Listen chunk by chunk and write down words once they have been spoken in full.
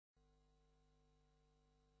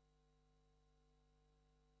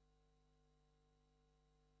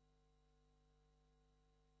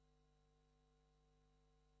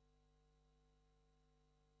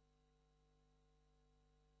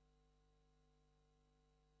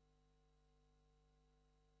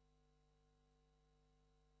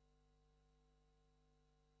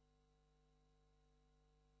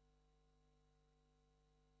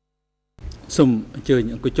សូមអញ្ជើញ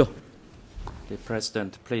អង្គុយចុះ The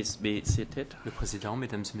President, please be seated. Le Président,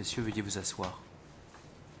 Mesdames et Messieurs, veuillez vous asseoir.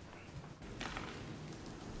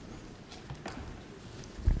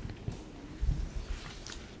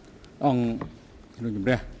 អង្គជំនុំជម្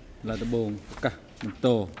រះឡាដបងប្រកាសបន្ត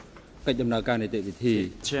កិច្ចដំណើរការនីតិវិធី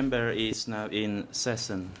The chamber is now in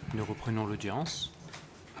session. Nous reprenons l'audience.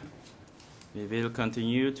 We will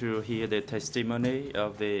continue to hear the testimony of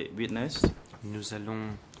the witness, Nous allons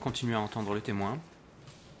continuer à entendre le témoin,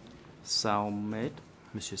 Saom Meth.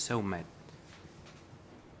 Monsieur Saom Meth.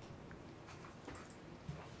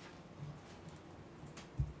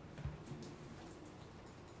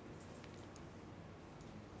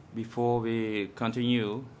 Before we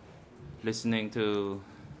continue listening to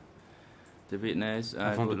the witness,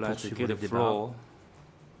 I Avant would de like to poursuivre give le the débat, floor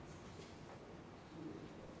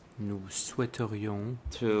nous souhaiterions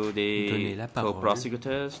to donner the la parole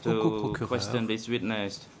co-prosecutors au to coprocureur. question this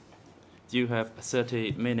witness. You have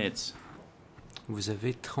 30 minutes. Vous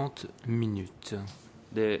avez 30 minutes.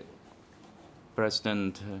 The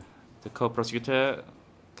President, the co-prosecutor,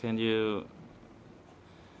 can you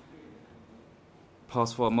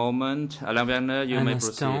pause for a moment? Alain Werner, you Un may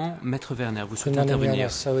instant, proceed. Maître Werner, vous souhaitez Madame intervenir? Werner,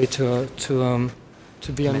 sorry to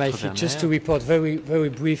be on my Maître feet. Just Werner. to report very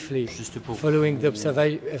briefly, Juste pour following the vous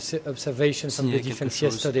observation from the signaler quelque defense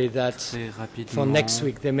chose yesterday, that très rapidement, for next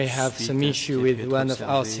week they may have suite some à ce issue qui a pu with être one of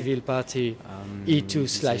our observé, civil party, vis-à-vis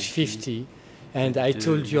E2/50. And I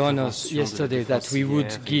told Your Honours l'intervention de la yesterday that défense we would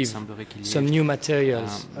hier. Il give semblerait qu'il y ait some new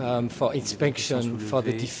materials for des inspection questions for the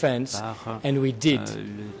soulevées defense, par, and we did.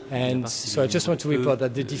 la And partie so I just want to report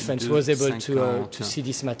that the defense was able to see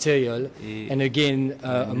this material. Et And again,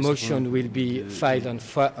 a nous motion avons will be de- filed on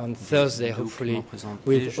Thursday, hopefully, documents présentés.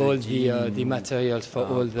 with all Jeudi, the nous, materials for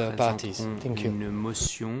all the parties. présenterons Thank you. une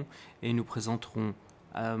motion et nous présenterons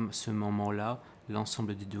à ce moment-là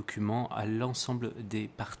l'ensemble des documents à l'ensemble des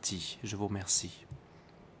parties. Je vous remercie.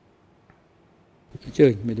 អញ្ជើ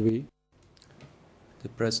ញមេធាវី The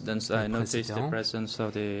President, I Le notice the Président. presence of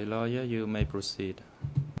the lawyer. You may proceed.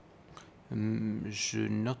 Je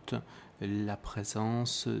note la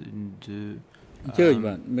présence de អញ្ជើញ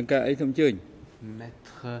បាទមានការអីសូមអញ្ជើញ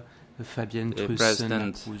Maître Fabienne The Trussen.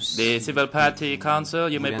 President, the Civil Party Council,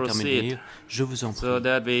 you may proceed, Je vous en so prie.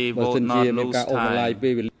 that we បើសិ will ន not ជាមាន lose ការអូវឡាយ time ពេ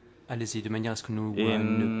លវេលា Allez-y, de manière à ce que nous ne in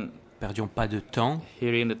perdions pas de temps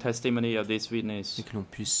hearing the testimony of this witness. et que l'on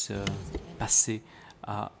puisse passer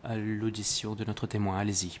à l'audition de notre témoin.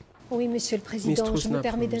 Allez-y. Oui, Monsieur le Président, je me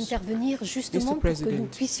permets d'intervenir justement pour que nous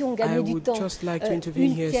puissions gagner du temps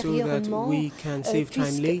ultérieurement,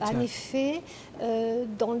 puisque, en effet,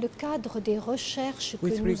 dans le cadre des recherches que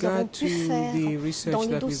nous avons pu faire dans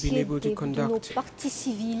le dossier de nos parties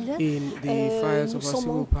civiles, nous sommes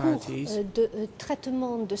en cours de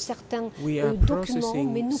traitement de certains documents,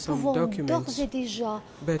 mais nous pouvons d'ores et déjà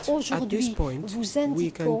aujourd'hui vous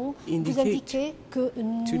indiquer que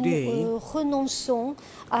nous renonçons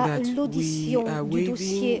à l'audition du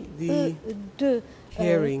dossier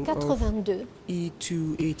E282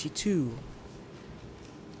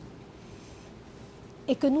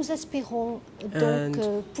 et que nous espérons donc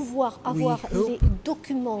pouvoir avoir les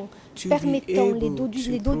documents permettant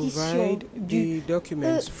l'audition du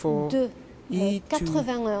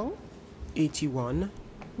E281.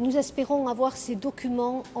 Nous espérons avoir ces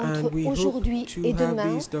documents entre aujourd'hui et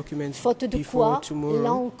demain, faute de quoi,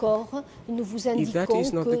 là encore, nous vous indiquons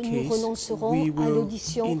que nous renoncerons à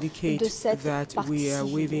l'audition de cette partie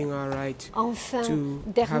civile. Enfin,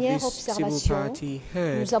 dernière observation,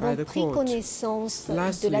 nous avons pris connaissance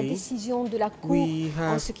de la décision de la Cour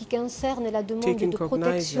en ce qui concerne la demande de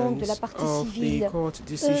protection de la partie civile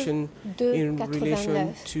E289.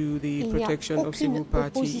 Il n'y a aucune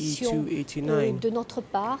opposition de notre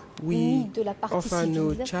part ni de la partie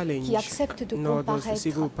civile qui accepte de comparaître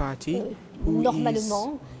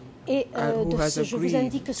normalement. Et je vous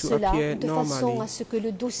indique cela de façon à ce que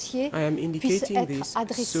le dossier puisse être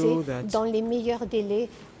adressé dans les meilleurs délais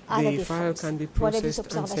à la défense. Voilà les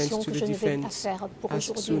observations que je ne vais pas faire pour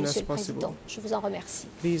aujourd'hui, Monsieur le Président. Je vous en remercie.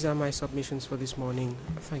 These are my submissions for this morning.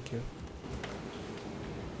 Thank you.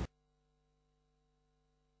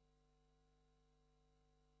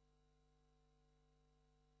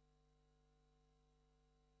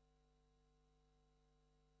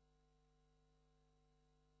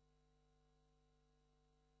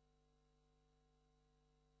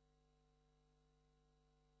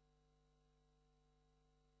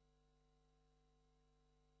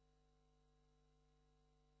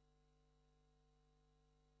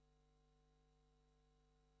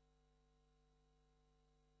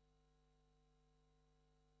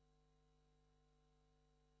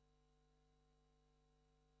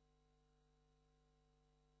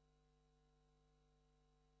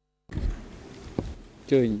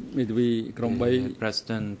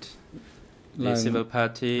 President, the Civil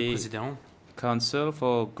Party Council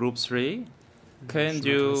for Group 3, can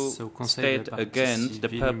you state again the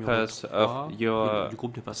purpose of your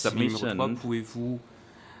submission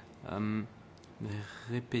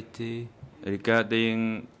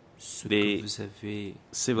regarding the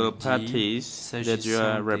civil parties that you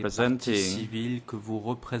are representing,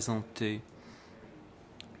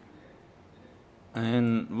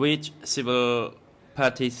 and which civil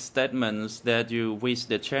party statements that you wish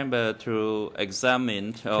the chamber to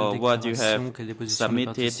examine, or what you have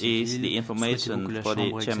submitted is the information for the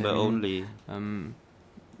chamber only?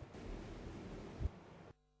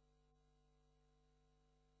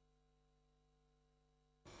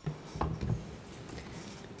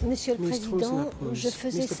 Monsieur le Président, je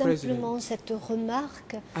faisais simplement cette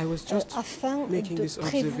remarque afin de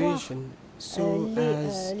prévoir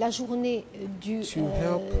la journée du 17,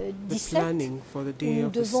 où nous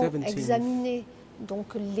devons examiner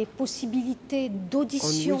donc les possibilités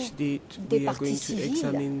d'audition des parties civiles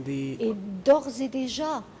et d'ores et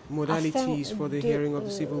déjà afin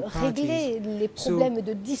de régler les problèmes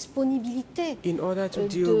de disponibilité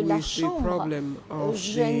de la Chambre,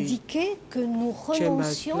 j'ai indiqué que nous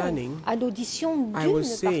renoncions à l'audition d'une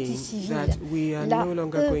partie civile, la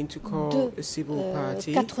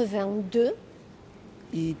E282,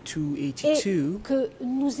 et que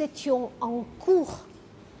nous étions en cours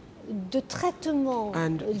de traitement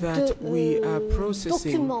de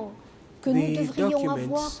documents que nous devrions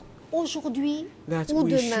avoir aujourd'hui ou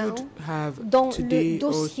demain dans le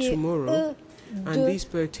dossier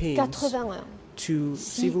E281.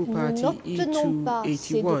 Si nous n'obtenons pas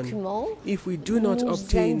ces documents, nous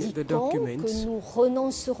indiquons que nous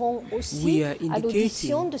renoncerons aussi à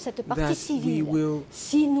l'audition de cette partie civile.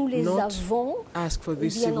 Si nous les avons,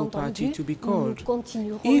 bien entendu, nous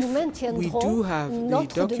continuerons, nous maintiendrons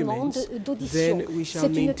notre demande d'audition.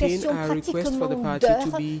 C'est une question pratiquement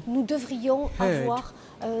d'heures. Nous devrions avoir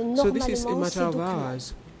normalement ces documents.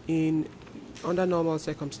 Under normal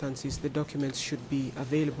circumstances, the documents should be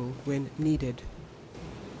available when needed.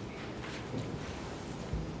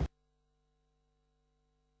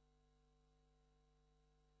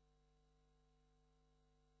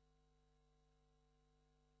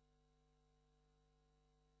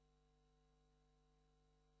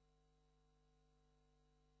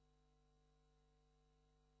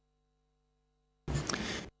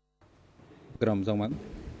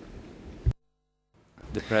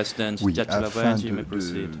 Oui, afin de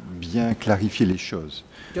bien clarifier les choses,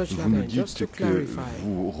 vous nous dites que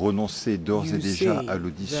vous renoncez d'ores et déjà à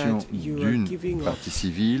l'audition d'une partie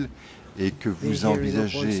civile et que vous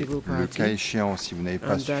envisagez, le cas échéant, si vous n'avez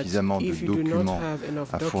pas suffisamment de documents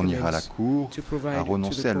à fournir à la Cour, à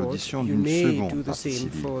renoncer à l'audition d'une seconde partie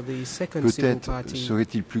civile. Peut-être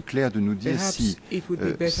serait-il plus clair de nous dire si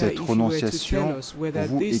cette renonciation pour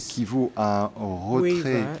vous équivaut à un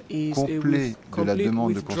retrait complet de la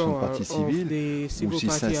demande de constitution de partie civile ou si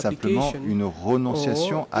c'est simplement une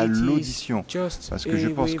renonciation à l'audition. Parce que je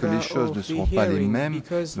pense que les choses ne seront pas les mêmes,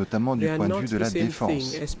 notamment du point de vue de la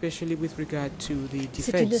défense.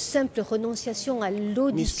 C'est une simple renonciation à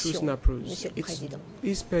l'audition, Monsieur le Président.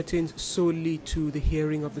 This pertains solely to the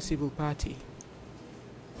hearing of the civil party.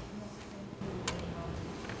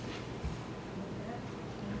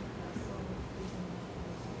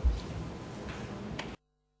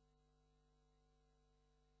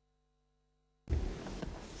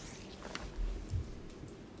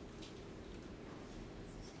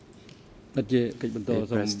 Le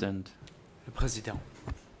Président.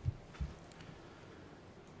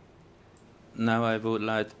 Now I would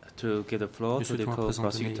like to give the floor to the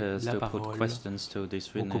co-prosecutors to put questions to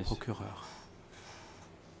this witness.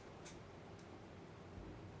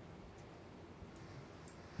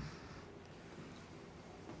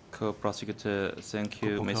 Co-prosecutor, thank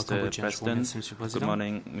you, Mr. President. Good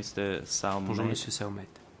morning, Mr. Saom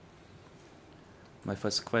Meth. My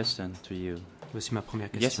first question to you. Voici ma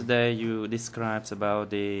première question. Yesterday you described about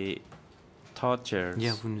the torture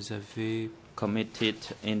committed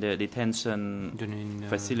in the detention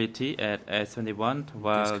facility at S21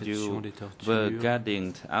 while you were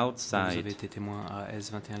guarding outside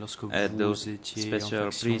at those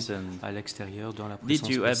special prisons. Did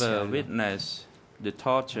you ever witness the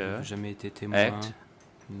torture act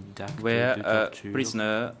where a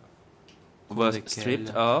prisoner was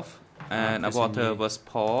stripped off and water was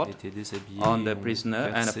poured on the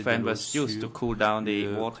prisoner and a fan was used to cool down the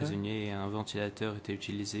water?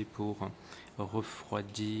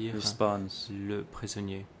 Response. Le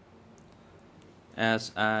prisonnier.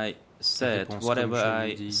 As I said, whatever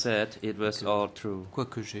I said, it was all true. Quoi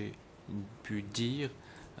que j'ai pu dire,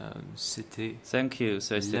 C'était Thank you,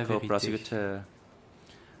 says the co-prosecutor.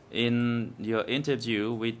 In your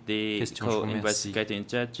interview with the co-investigating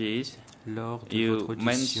judges, lors de you votre audition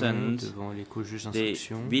mentioned devant les co-juges the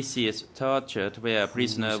d'instruction, vicious torture where a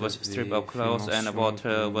prisoner was stripped of clothes and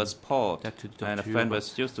water was poured, and a friend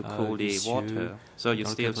was used to cool the water. So you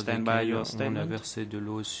still stand by your on a statement? versé de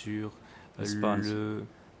l'eau sur le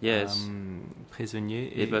Yes,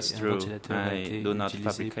 prisonnier et it was un true. ventilateur a I été do not utilisé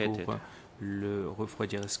fabricate it. pour le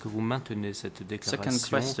refroidir. Est-ce que vous maintenez cette déclaration?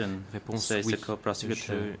 Second question, Réponse says oui. the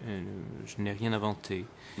co-prosecutor. Je n'ai rien inventé.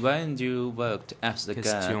 When you worked as the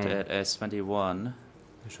Question. guard at S21,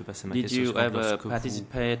 Je passe à ma did question you suivante. ever Lorsque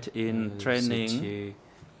participate vous, in training étiez,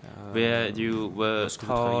 where you were lorsque vous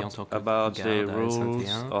travailliez en taught tant que about the garde à rules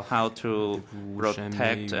S21, or how to avez-vous jamais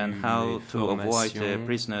protect and eu how des to avoid the formations,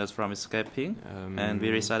 prisoners from escaping and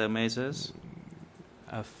various other measures?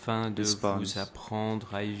 afin de Response. vous apprendre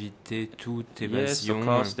à éviter toute Yes, évasion? of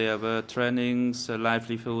course, there were trainings,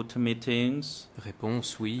 livelihood meetings,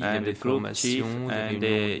 Réponse oui, il y and avait des the group chief formations, and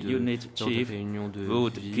des the unit chief réunions de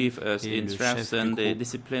would vie, give us et le chef instructions, du the groupe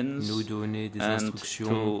disciplines, nous donnait des and instructions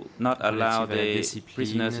to not allow relatives à la the discipline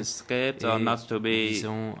prisoners escape or et not to be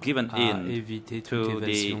visant given à in éviter toute to the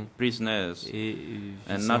évasion prisoners, et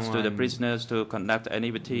and visant not to à the prisoners to conduct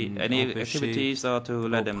any empêcher activities or to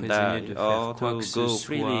let aux them prisonniers die de faire or quoi to que ce go soit,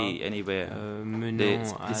 freely anywhere. The menant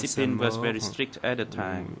à sa discipline was mort, very strict at the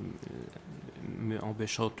time.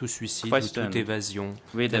 empêchant tout suicide Question. ou toute évasion.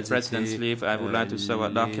 With the Quels president's étaient, leave, I would like to show a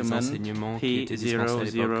les document enseignements qui étaient dispensés à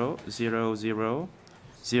l'époque.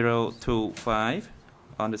 P0000025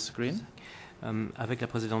 on the screen. Avec la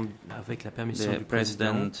permission The du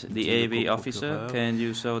président, president, the AV officer, can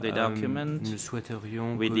you show the document nous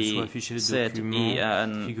souhaiterions with que soit the affiché le document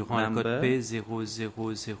ZEN figurant le code number?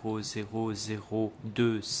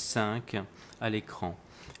 P0000025 à l'écran.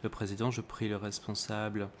 Le président, je prie le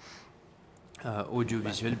responsable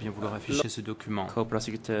audiovisuel bien vouloir afficher ce document.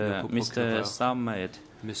 Co-prosecutor, Le Mr. coprocureur. Saom Meth.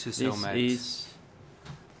 Monsieur This Saom Meth. is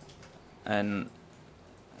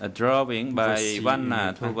a drawing by Voici one une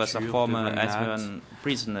Nat, who was a peinture de former Van Nat, Aswan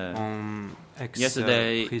prisoner.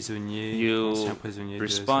 Yesterday, You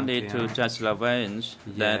responded to Judge Lavange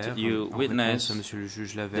that you witnessed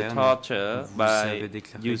the torture by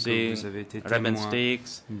using ribbon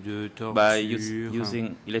sticks, by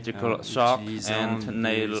using electrical shock and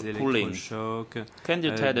nail pulling. Can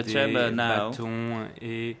you tell the chamber now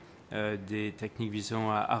des techniques visant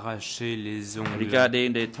à arracher les ongles.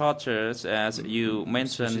 Regarding the tortures, as you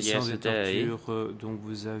mentioned yesterday, dont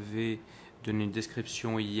vous avez donné une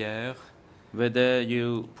description hier, whether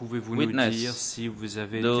you pouvez-vous nous dire si vous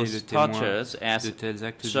avez été le témoin de tels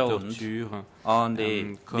actes de torture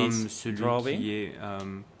comme celui qui est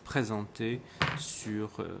présenté sur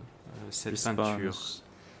cette peinture?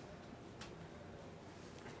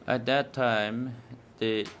 At that time,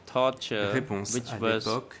 the torture which was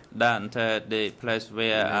done at the place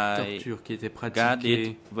where I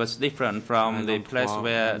guarded was different from the place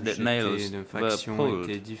where the nails were pulled.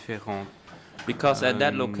 Because at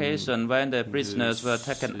that location, when the prisoners were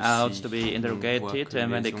taken out to be interrogated,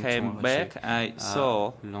 and when they came back, I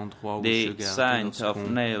saw the signs of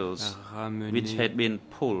nails which had been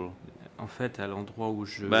pulled.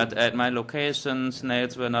 But at my locations,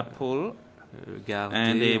 nails were not pulled.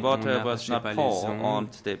 And the water was not poured on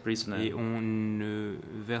the prisoner. Et on ne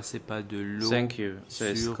versait pas de l'eau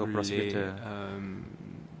sur les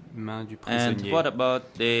mains du prisonnier. And what about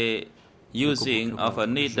the using of a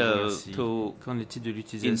needle to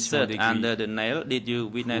insert under the nail? Did you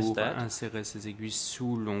witness that? Pour insérer ces aiguilles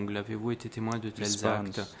sous l'ongle, avez-vous été témoin de tels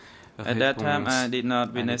actes? At that time, I did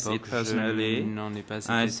not witness it personally.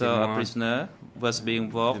 I saw a prisoner was being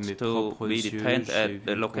walked to be detained at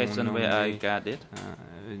the location where I guarded.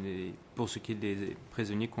 Pour ce qui est des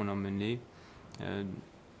prisonniers qu'on emmenait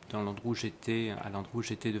dans l'endroit où j'étais, à l'endroit où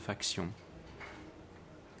j'étais de faction.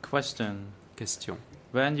 Question.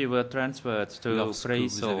 When you were transferred to Lorsque vous avez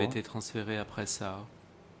Preso, été transféré après ça,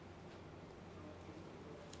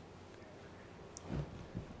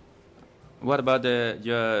 what about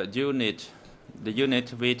your unit? The unit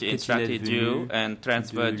which instructed you and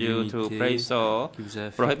transferred you to Preso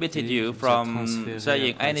prohibited you from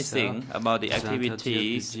saying anything about the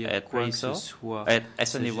activities at Preso, at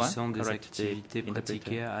S21, correct the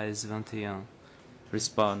interpreter. à S21.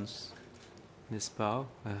 Response. N'est-ce pas?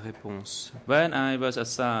 Réponse. When I was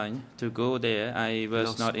assigned to go there, I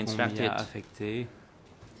was not instructed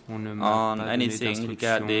on anything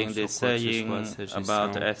regarding the saying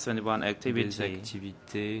about the S21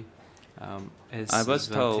 activity. I was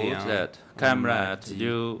told that, comrade,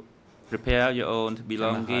 you prepare your own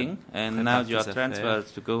belonging, and now you are transferred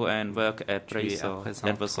to go and work at Pressor.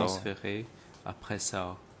 That was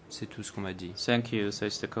all. C'est tout ce qu'on m'a dit. Thank you,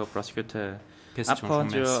 says the co-prosecutor. Upon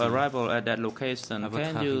your arrival at that location,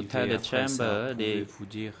 can you tell the chamber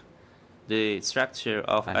the structure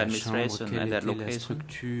of administration at that location? La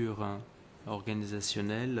structure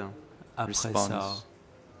organisationnelle après ça.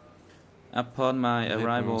 Upon my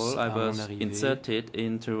arrival, I was inserted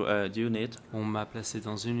into a unit on m'a placé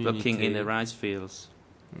dans une working unité in the rice fields.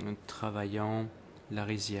 Travaillant la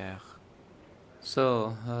rizière.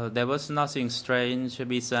 So, there was nothing strange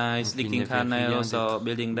besides digging canals or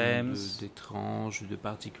building dams. D'étrange, de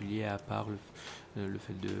particulier à part le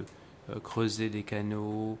fait de creuser des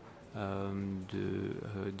canaux,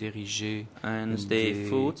 d'ériger and des the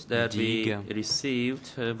food that digues. we received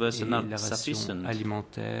was not la ration sufficient.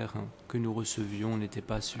 Alimentaire que nous recevions n'était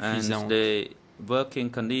pas suffisante. And the working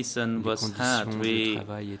condition was hard. We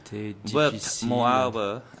worked difficiles. more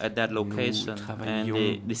hours at that location, and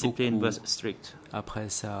the discipline was strict. Après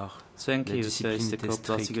ça, thank you, says the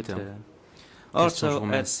co-prosecutor. Also,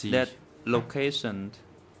 at that location,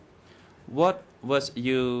 what was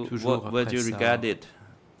you regarded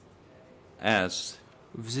as?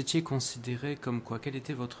 Vous étiez considéré comme quoi? Quel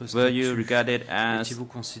était votre statut? Were you regarded as étiez-vous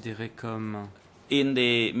considéré comme in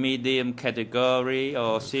the medium category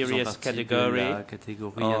or serious category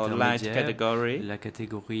or light category? La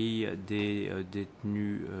catégorie des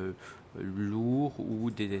détenus lourds ou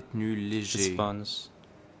des détenus légers? Response.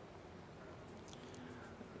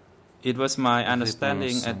 It was my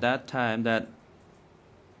understanding at that time that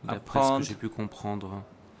upon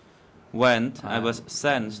when I was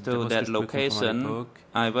sent to that location,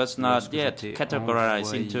 I was not yet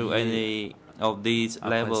categorized into any of these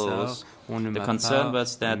levels. The concern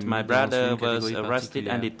was that my brother was arrested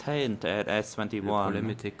and detained at S21.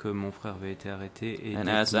 And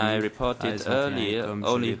as I reported earlier,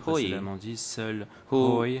 only Hui,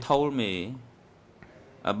 who told me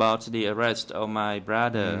about the arrest of my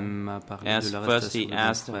brother, as first he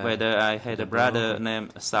asked whether I had a brother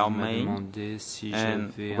named Saom Meth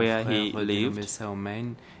and where he lived.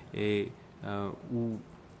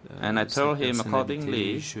 And I told him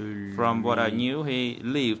accordingly, from what I knew, he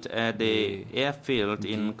lived at the airfield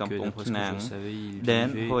in Kampong Penang.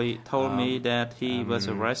 Then he told me that he was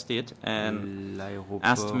arrested and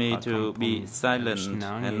asked me to be silent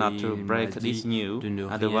and not to break this news,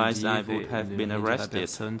 otherwise I would have been arrested.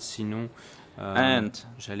 And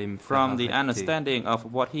from the understanding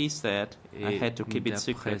of what he said, I had to keep it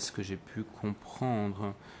secret.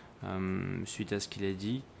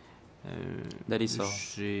 That is all.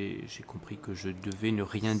 J'ai compris que je devais ne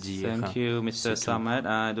rien dire. Thank you, Mr. Saom Meth.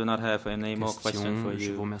 I do not have any more questions for you.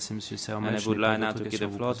 Je vous remercie, Monsieur Saom Meth. And I would like now to give the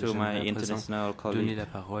floor to my international colleague. Donner la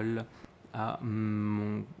parole à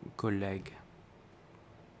mon collègue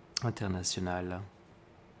international.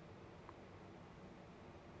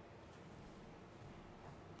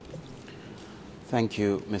 Thank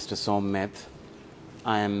you, Mr. Saom Meth.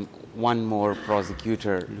 I am one more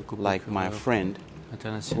prosecutor like my friend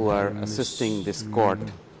who are assisting this court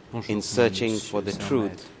in searching for the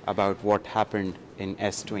truth about what happened in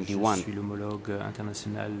S21.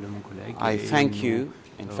 I thank you,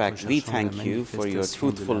 in fact we thank you for your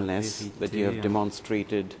truthfulness that you have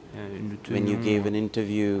demonstrated when you gave an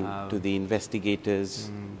interview to the investigators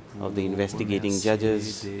of the investigating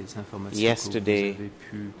judges yesterday,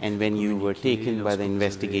 and when you were taken by the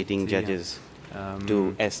investigating judges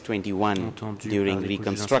to S21 during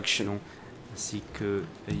reconstruction.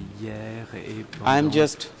 I am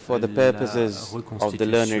just, for the purposes of the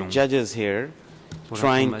learned judges here,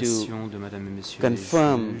 trying to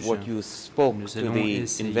confirm what you spoke to the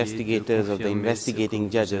investigators of the investigating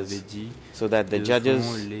judges, so that the judges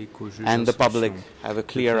and the public have a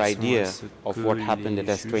clear idea of what happened at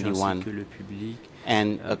S21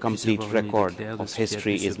 and a complete record of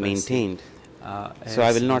history is maintained. So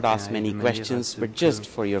I will not ask many questions, but just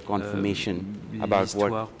for your confirmation about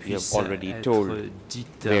what you have already told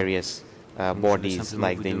various bodies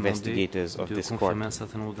like the investigators of this court.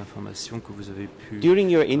 During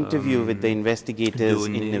your interview with the investigators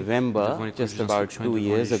in November, just about 2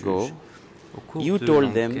 years ago, you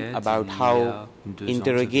told them about how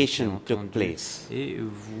interrogation took place.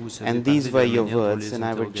 And these were your words, and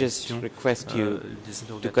I would just request you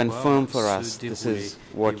to confirm for us this is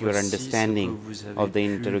what your understanding of the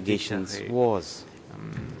interrogations was.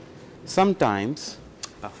 Sometimes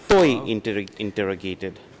Toy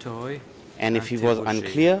interrogated, and if he was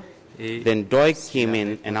unclear, then Doi came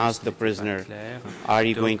in and asked the prisoner, "Are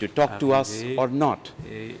you going to talk to us or not?"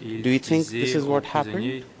 Do you think this is what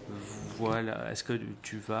happened? Voilà, est-ce que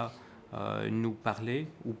tu vas nous parler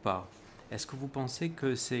ou pas? Est-ce que vous pensez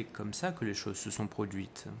que c'est comme ça que les choses se sont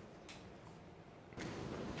produites?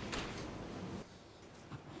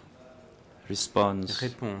 Response.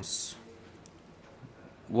 Réponse.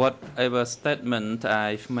 Whatever statement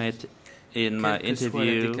I've made in my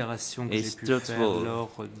interview is truthful. Lors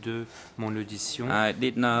de mon audition, I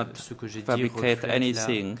did not fabricate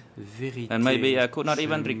anything, and maybe I could not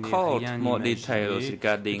even recall more details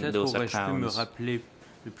regarding those accounts,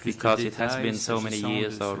 because it has been so many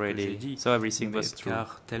years already, so everything was true.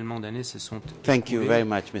 Thank you very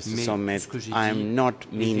much, Mr. Saom Meth. I am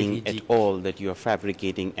not meaning at all that you are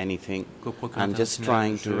fabricating anything. I'm just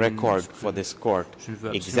trying to record for this court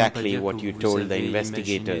exactly what you told the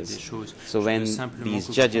investigators. So when these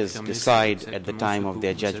judges decide at the time of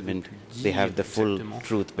their judgment, they have the full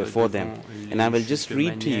truth before them. And I will just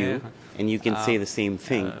read to you, and you can say the same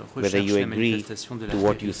thing, whether you agree to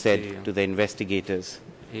what you said to the investigators.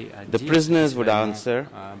 The prisoners would answer,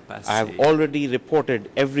 I have already reported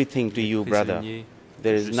everything to you, brother.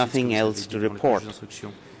 There is nothing else to report.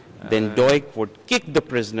 Then Doik would kick the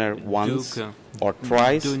prisoner once or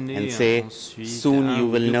twice and say, soon you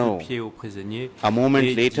will know. A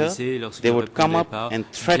moment later, they would come up and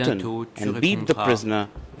threaten and beat the prisoner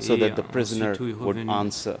so that the prisoner would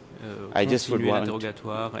answer. I just would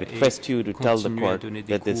request you to tell the court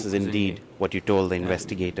that this is indeed what you told the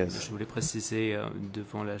investigators. Je voulais préciser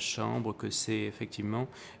devant la Chambre que c'est effectivement,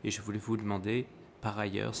 et je voulais vous demander par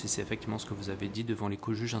ailleurs si c'est effectivement ce que vous avez dit devant les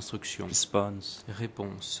co-juges d'instruction.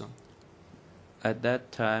 Réponse. At that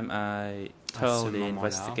time, I told the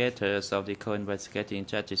investigators of the co-investigating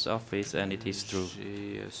judge's office, and it is true.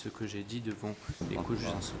 Ce que j'ai dit devant les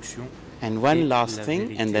co-juges d'instruction. And one last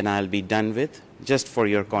thing, and then I'll be done with, just for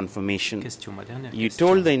your confirmation. You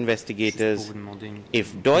told the investigators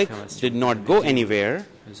if Doik did not go anywhere,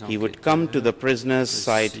 he would come to the prisoner's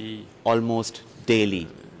side almost daily.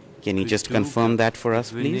 Can you just confirm that for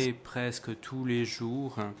us, please? Presque tous les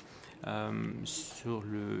jours sur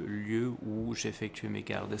le lieu où j'effectuais mes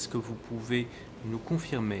gardes. Est-ce que vous pouvez nous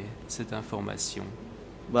confirmer cette information?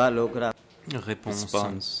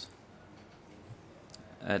 Réponse.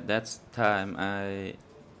 At that time, I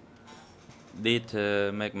did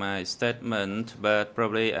make my statement, but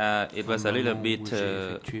probably it was a little bit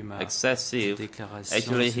excessive.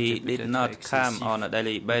 Actually, he did not come on a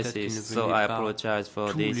daily basis, so I apologize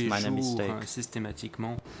for this minor mistake.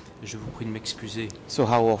 Systématiquement, je vous prie de m'excuser. So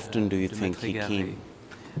how often do you think he came?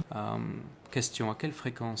 Question, à quelle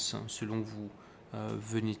fréquence, selon vous,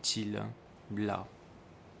 venait-il là?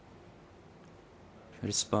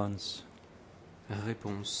 Response.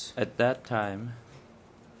 Réponse. At that time,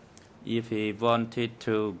 if he wanted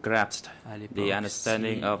to grasp the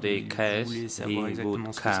understanding of the case, he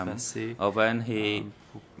would come. Or when he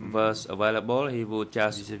was available, he would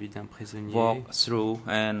just walk through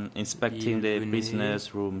and inspecting the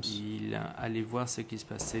prisoners' rooms.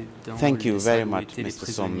 Thank you very much, Mr.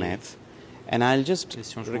 Saom Meth. And I'll just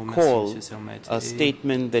recall a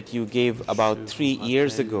statement that you gave about 3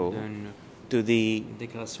 years ago to the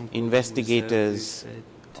investigators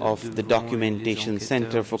of the Documentation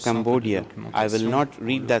Center for Cambodia. I will not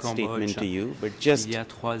read that statement to you, but just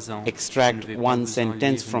extract one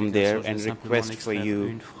sentence from there and request for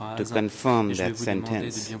you to confirm that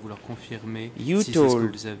sentence. You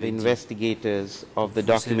told the investigators of the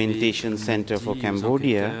Documentation Center for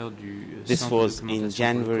Cambodia, this was in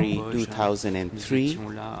January 2003,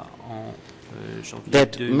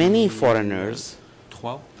 that many foreigners,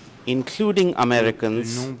 including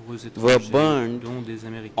Americans, were burned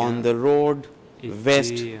on the road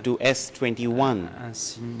west to S21.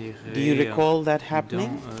 Do you recall that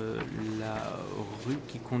happening? La rue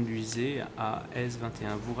qui conduisait à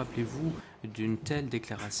S21. Vous rappelez-vous d'une telle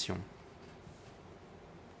déclaration?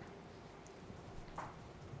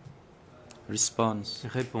 Response.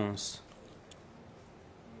 Réponse.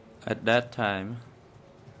 At that time,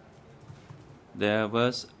 there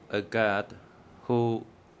was a guard who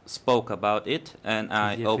spoke about it, and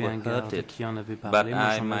I overheard it, but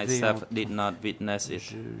I myself did not witness it.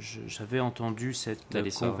 J'avais entendu cette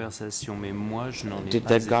conversation, mais moi je n'en ai pas été. Did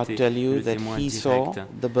that guard tell you that he saw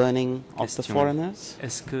the burning of the foreigners?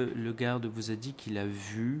 Est-ce que le garde vous a dit qu'il a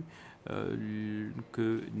vu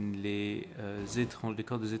que les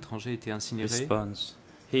corps des étrangers étaient incinérés? Response.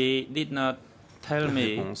 He did not tell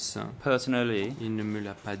me personally. Il ne me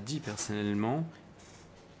l'a pas dit personnellement.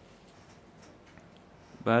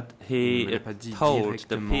 But he told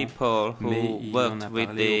the people who worked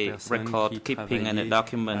with the record keeping and the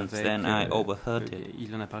documents, then I overheard it.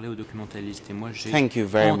 Il en a parlé aux documentalistes et moi j'ai Thank you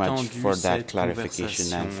very much for that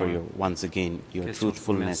clarification and for your, once again, your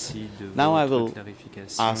truthfulness. Now I will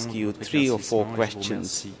ask you 3 or 4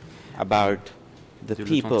 questions. about the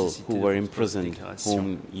people who were imprisoned,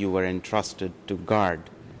 whom you were entrusted to guard.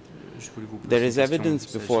 There is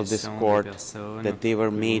evidence before this court that they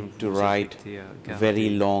were made to write very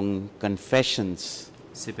long confessions.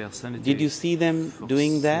 Did you see them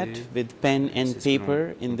doing that with pen and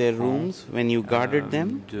paper in their rooms when you guarded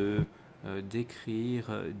them? D'écrire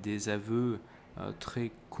des aveux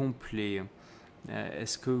très complets.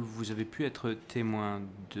 Est-ce que vous avez pu être témoin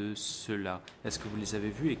de cela? Est-ce que vous les avez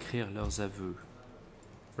vus écrire leurs aveux?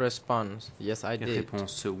 Response: Yes, I did.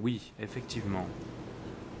 Réponse: oui, effectivement.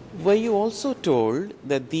 Were you also told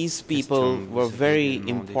that these people were very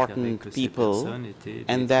important people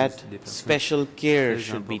and that special care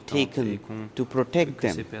should be taken to protect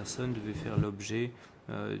them? Ces personnes devaient faire l'objet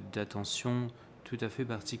d'attention tout à fait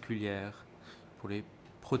particulière pour les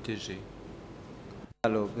protéger.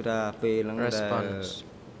 Response.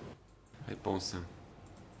 Réponse.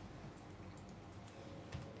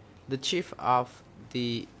 The chief of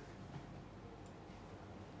the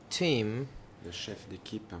team le chef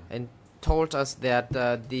d'équipe and told us that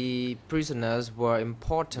the prisoners were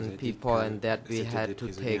important people and that we had to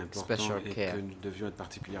take special care. Que nous devions être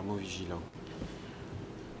particulièrement vigilants.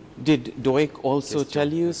 Did Doik also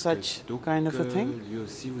tell you such kind of a thing? Lui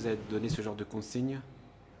aussi vous a donné ce genre de consigne?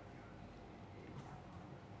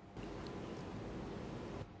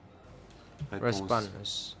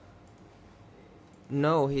 Response.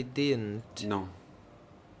 No, he didn't. Non.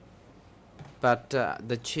 But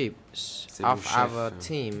the chiefs of our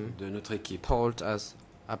team de notre équipe told us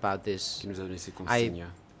about this. Qui nous a donné ces consignes. I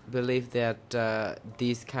believe that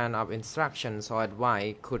these kind of instructions or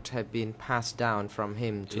advice could have been passed down from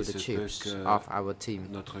him to the chiefs of our team.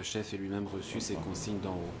 Notre chef ait lui-même reçu ces consignes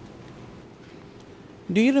d'en haut.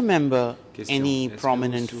 Do you remember any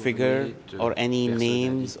prominent figure or any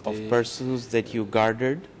names of persons that you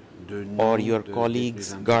guarded or your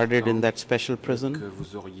colleagues guarded in that special prison? Que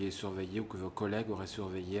vous auriez surveillé ou que vos collègues auraient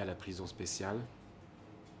surveillé à la prison spéciale?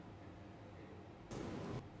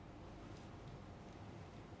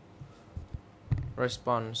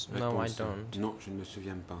 Response: No, I don't. Non, je ne me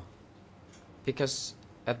souviens pas. Because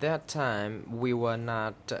at that time we were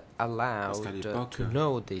not allowed to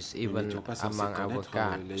know this even among our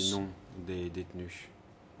guards. Les noms des détenus,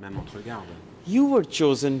 même entre gardes. You were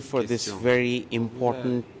chosen for this very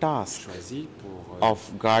important task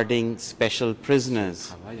of guarding special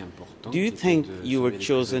prisoners. Do you think you were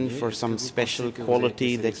chosen for some special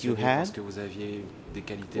quality that you had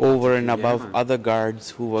over and above other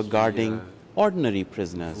guards who were guarding ordinary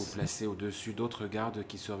prisoners? Vous placez au-dessus d'autres gardes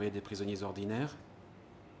qui surveillaient des prisonniers ordinaires?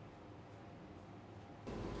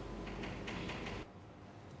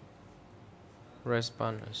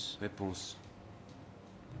 Response. Réponse.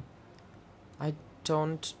 I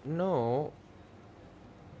don't know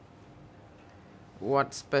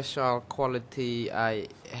what special quality I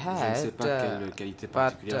had,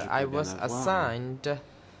 but I was assigned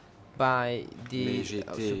by the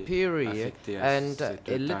superior, and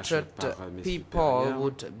illiterate people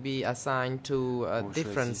would be assigned to a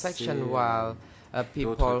different section, while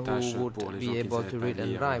people who would be able to read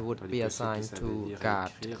and write would be assigned to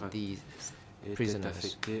guard these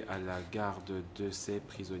prisoners.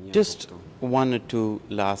 Just one or two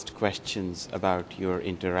last questions about your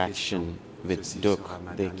interaction with Duk,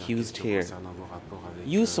 the accused here.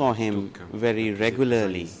 You saw him very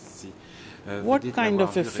regularly. What kind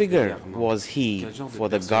of a figure was he for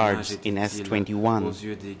the guards in S21?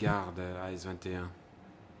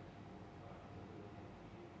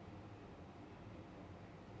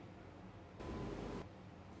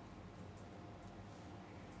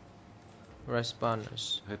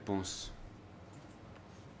 Response. Réponse.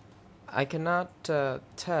 I cannot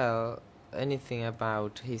tell anything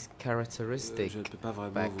about his characteristic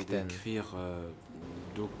back then.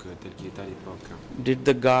 Did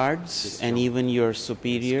the guards and even your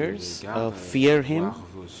superiors fear him?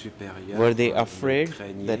 Were they afraid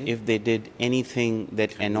that if they did anything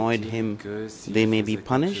that annoyed him, they may be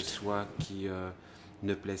punished?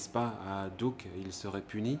 Ne plaise pas à Duk, il serait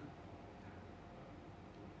puni?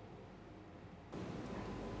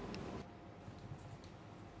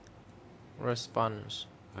 Response.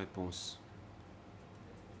 Réponse.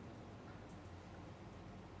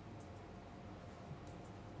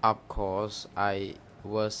 Of course, I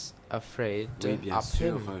was afraid bien of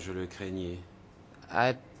sûr, him. Je le craignais.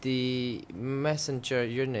 At the messenger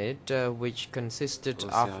unit, which consisted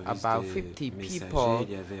of about 50 people,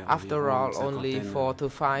 after all, only 4 to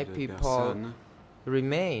 5 people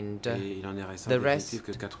remained. The rest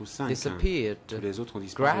disappeared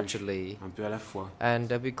gradually,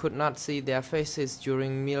 and we could not see their faces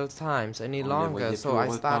during meal times any longer, so I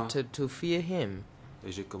started to fear him.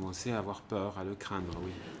 Et j'ai commencé à avoir peur, à le craindre,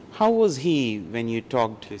 oui. How was he when he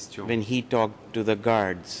talked to the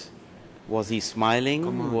guards? Was he smiling?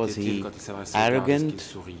 Comment Was he quand il s'adressait aux gardes? arrogant? Est-ce qu'il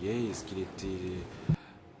souriait? Est-ce qu'il était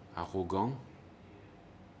arrogant?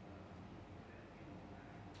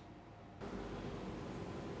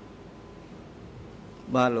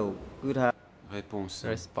 Réponse.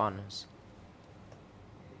 Response.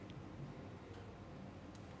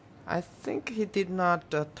 I think he did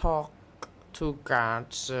not talk to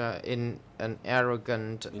guards in an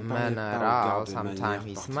arrogant manner at all. Sometimes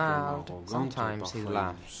he smiled, sometimes he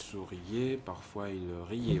laughed.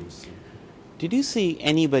 Did you see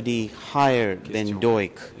anybody higher than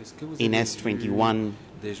Doik in S21,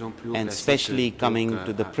 and especially coming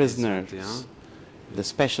to the prisoners, the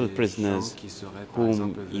special prisoners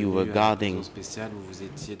whom you were guarding?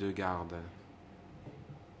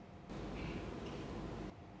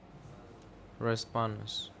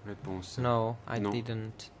 Response. Réponse. No, I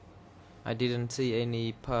didn't. I didn't see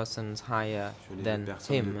any persons higher than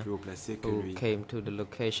him who came to the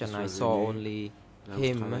location. I saw only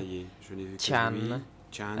him, Chan,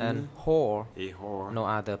 and Ho, no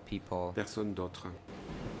other people.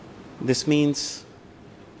 This means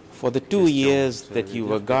for the 2 years that you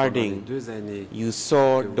were guarding, you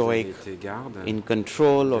saw Doik in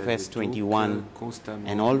control of S21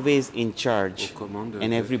 and always in charge,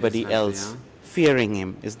 and everybody else fearing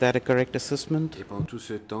him. Is that a correct assessment? Et pendant tout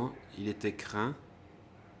ce temps, il était craint.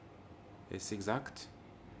 Est-ce exact?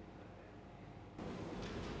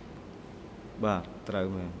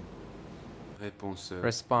 Réponse.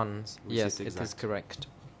 Response. Yes, it is correct.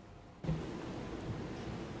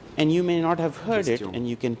 And you may not have heard it, and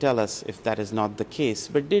you can tell us if that is not the case,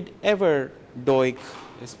 but did ever Doik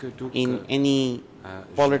in any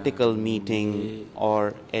political meeting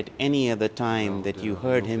or at any other time that you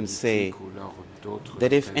heard him say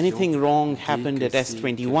that if anything wrong happened at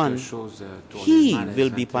S21, he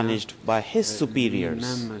will be punished by his superiors?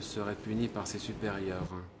 Lui-même serait puni par ses supérieurs.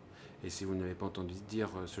 Et si vous n'avez pas entendu dire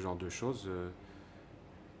ce genre de choses,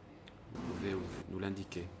 vous pouvez nous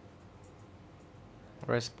l'indiquer.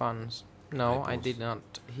 Response. No, I did not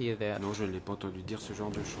hear that. Non, je ne l'ai pas entendu dire ce genre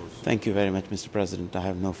de choses. Thank you very much, Mr. President. I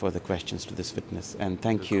have no further questions to this witness. And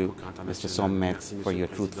thank you, Mr. Saom Meth, for your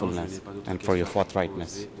truthfulness and for your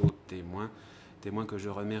forthrightness. Témoin que je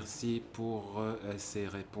remercie pour ses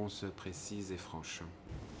réponses précises et franches.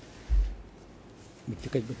 Le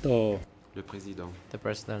président. The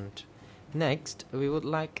President. Next, we would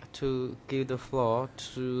like to give the floor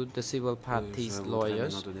to the civil parties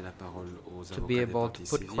lawyers to be able to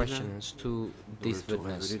put questions to this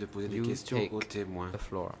witness. You take the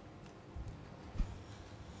floor.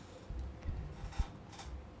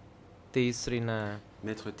 Tisrina.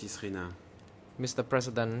 Maître Tisrina. Mr.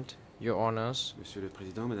 President, Your Honors. Monsieur le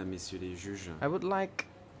Président, Mesdames, Messieurs les juges. I would like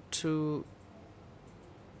to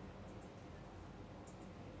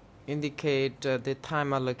indicate the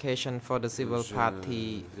time allocation for the civil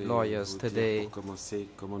party lawyers today.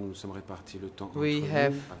 We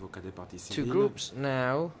have two groups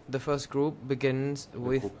now. The first group begins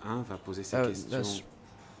with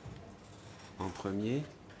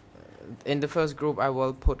in the first group I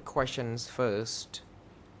will put questions first,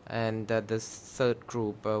 and the third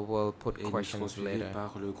group will put questions later.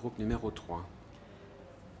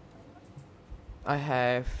 I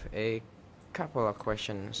have a couple of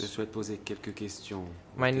questions. Je souhaite poser quelques questions.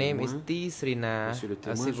 My name is Tisrina,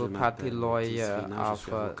 a civil party lawyer of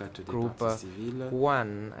Group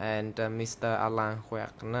 1, and Mr. Alain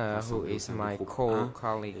Huerner, who is my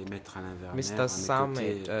co-colleague. Mr. Saom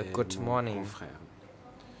Meth, good morning.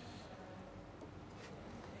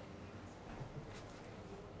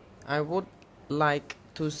 I would like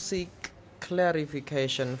to seek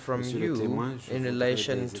clarification from you in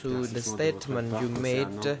relation to the statement you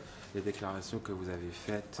made les déclarations que vous avez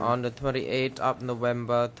faites on the 28th of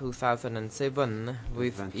November 2007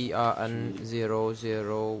 with ERN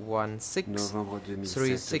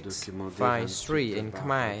 00163653 in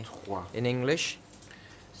Khmer. In English,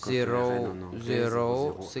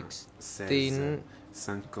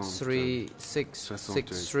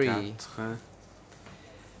 00163663.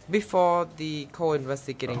 Before the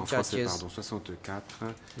co-investigating judges,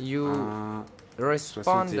 you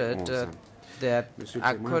responded that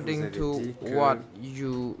according to what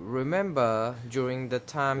you remember during the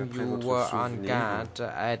time you were on guard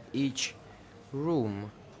at each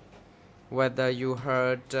room, whether you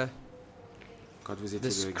heard the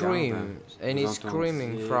any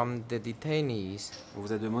screaming from the detainees,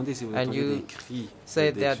 and you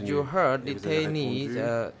said that you heard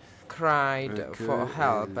detainees cried for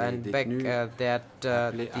help and begged that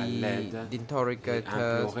the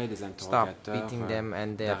interrogators stop beating them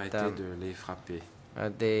and that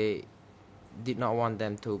they did not want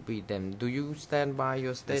them to beat them. Do you stand by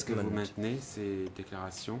your statement? Est-ce que vous maintenez ces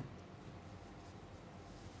déclarations?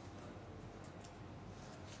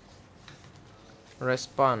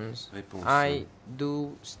 Response. I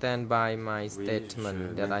do stand by my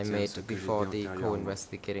statement that I made before the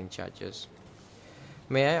co-investigating judges.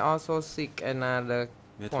 May I also seek another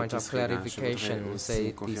point of clarification, said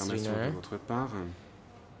the prisoner.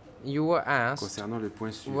 You were asked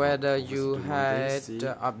whether you had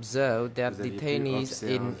observed that detainees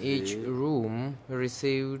in each room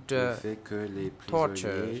received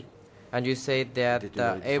torture, and you said that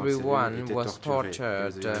everyone was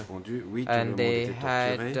tortured and they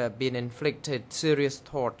had been inflicted serious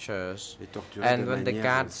tortures. And when the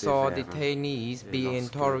guards saw detainees being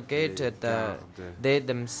interrogated, they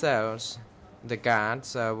themselves, the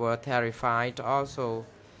guards, were terrified also.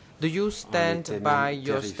 Do you stand by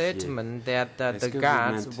your statement that the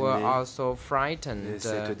guards were also frightened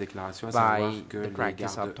by the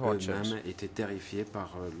practice of torture?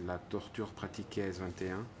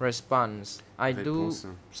 Response. I do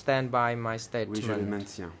stand by my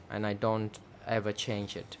statement and I don't ever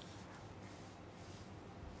change it.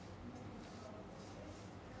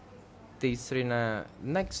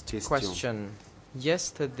 Next question.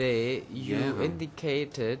 Yesterday you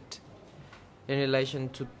indicated in relation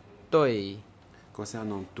to Toi.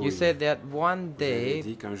 You said that one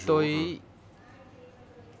day Toi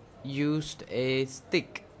used a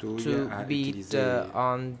stick to beat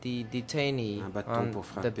on the detainee on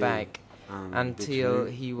the back until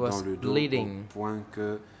he was bleeding.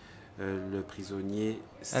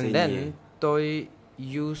 And then Toi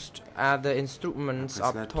used other instruments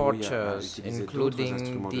of torture,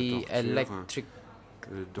 including the electric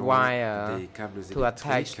wire to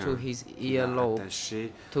attach to his earlobes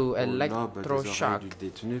to electroshock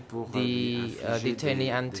the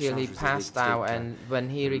detainee until he passed out, and when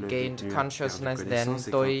he regained consciousness, then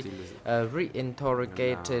Toi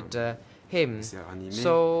reinterrogated him.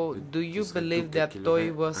 So, do you believe that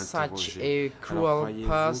Toi was such a cruel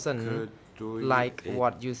person, like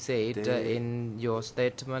what you said in your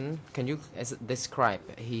statement? Can you describe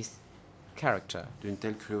his character? D'une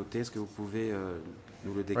telle cruauté, est-ce que vous pouvez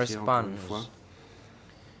nous le décrire encore une fois?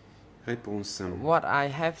 Réponse. What I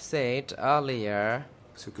have said earlier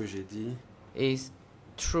ce que j'ai dit is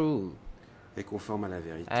true. Est conforme à la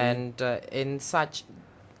vérité. And in such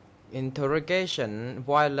interrogation,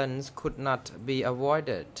 violence could not be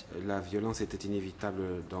avoided. La violence était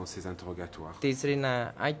inévitable dans ces interrogatoires.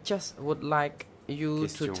 Tisrina, I just would like you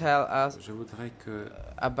to tell us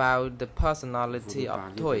about the personality of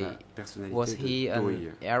Toi. Was he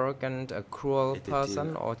an arrogant, a cruel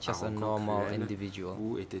person, or just a normal individual?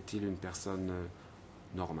 Ou était-il une personne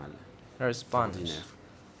normale? Response.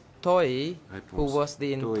 Toi, who was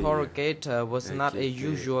the interrogator, was not a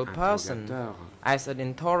usual person. As an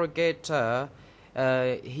interrogator,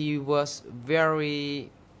 he was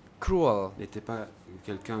very cruel. Il n'était pas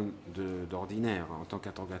quelqu'un d'ordinaire. En tant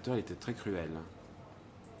qu'interrogateur, il était très cruel.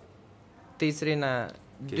 Tisrina,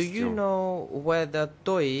 do you know whether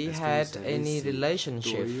Toi had any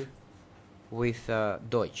relationship with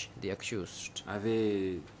Deutsch, the accused?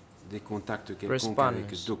 Avait des contacts quelconques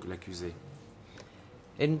avec Duc, l'accusé?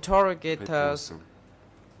 Interrogators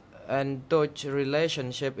and Deutsch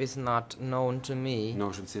relationship is not known to me.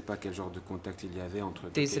 Non, je ne sais pas quel genre de contact il y avait entre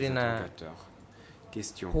les interrogateurs.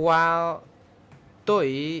 Question. While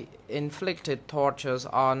Toi inflicted tortures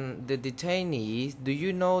on the detainees, do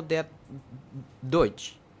you know that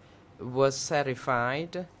Deutsch was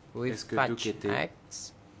satisfied with such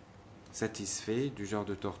acts? Satisfait du genre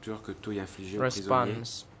de torture que Toi infligeait aux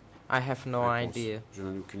prisonniers? I have no Réponse. idea. Je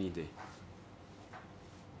n'en ai aucune idée.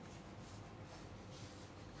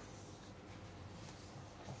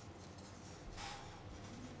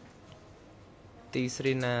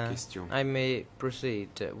 Tisrina, Question. I may proceed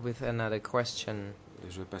with another question.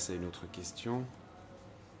 Je passe à une autre question.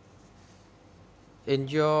 In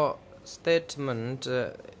your statement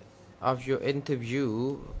of your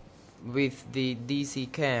interview with the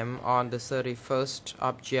DC Cam on the 31st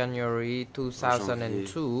of January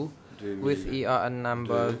 2002 with ERN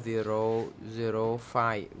number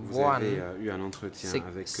 0051 eu un entretien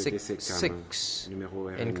avec DC Cam, numéro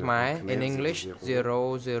in Khmer, in English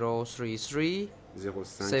 0033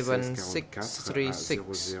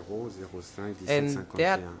 7636. In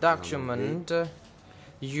that document,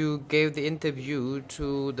 you gave the interview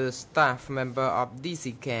to the staff member of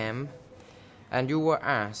DC Camp, and you were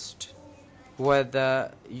asked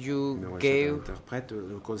whether you gave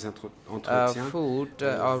food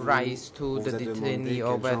or rice to the detainee,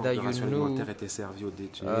 or whether you knew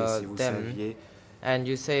them, and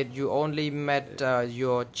you said you only met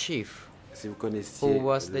your chief, who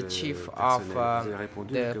was the chief of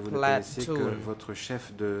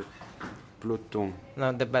the platoon,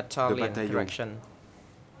 no, the battalion, correction.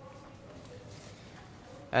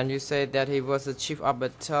 And you said that he was the chief of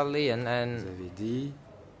battalion, and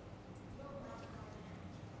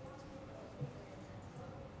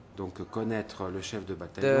donc connaître le chef de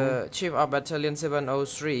bataillon. The chief of battalion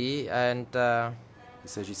 703, and il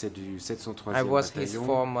s'agissait du 703e I was bataillon. his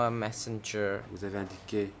former messenger. Vous avez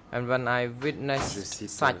indiqué, and when I witnessed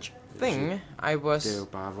such thing, I was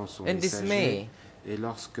in dismay. Et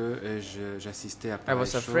lorsque j'assistais à I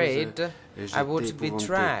was afraid I would be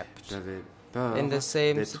trapped in the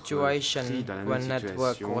same situation when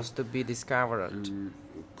network was to be discovered.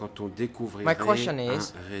 Quand on découvrirait My question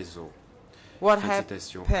is, un réseau. what Alors, la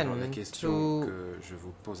happened question to que je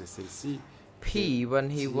vous pose est celle-ci. P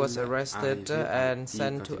when he was arrested and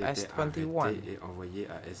sent to S21? Et envoyé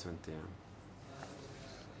à S21.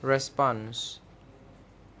 Response.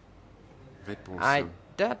 Réponse. At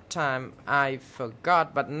that time I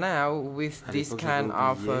forgot, but now with this kind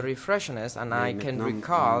of refreshness, and I can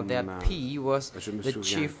recall that P was the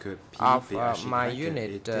chief of my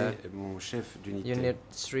unit, Unit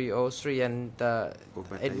 303, and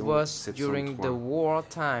it was during the war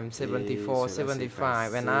time,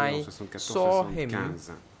 74-75, and I saw him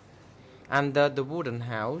under the wooden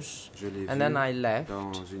house, and then I left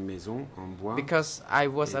because I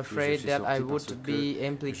was afraid that I would be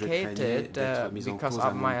implicated because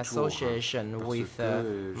of my association with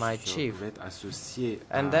my chief.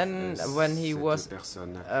 And then when he was,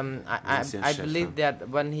 I believe that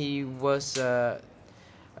when he was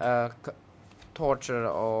tortured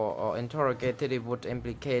or interrogated, it would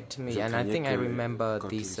implicate me, and I think I remember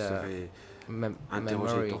this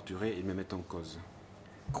memory.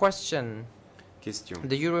 Question.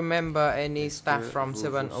 Do you remember any staff from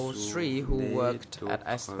 703 who worked at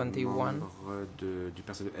S21?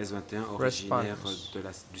 Response.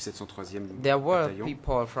 There were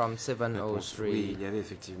people from 703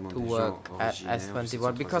 who worked at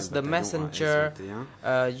S21 because the messenger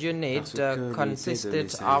unit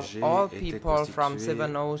consisted of all people from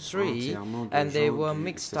 703, and they were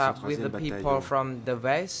mixed up with the people from the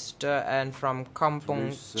west and from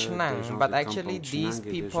Kampong Chnang. But actually these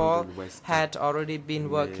people had already been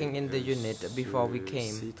working in the unit before we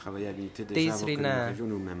came. Tisrina,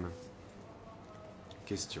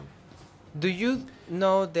 do you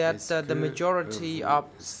know that the majority of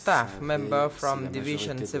staff members from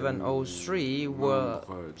Division 703 were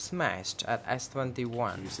smashed at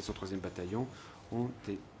S21?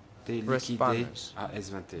 Response.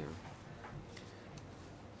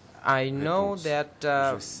 I know that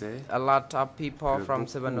a lot of people from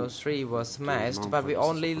 703 were smashed, but we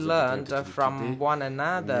only learned from one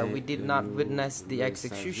another. We did not witness the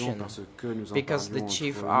execution because the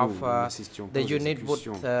chief of the unit would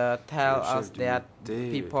tell us that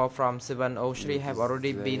people from 703 have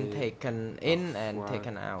already been taken in and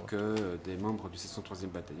taken out.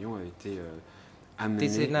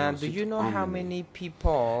 Tisrina, do you know how many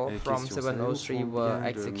people from 703 were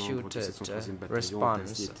executed?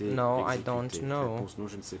 Response. No, I don't know,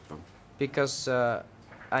 because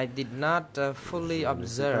I did not fully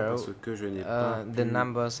observe the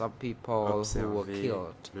numbers of people who were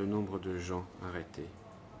killed.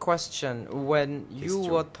 Question. When you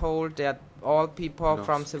were told that all people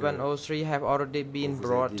from 703 have already been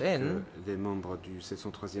brought in,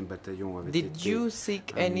 did you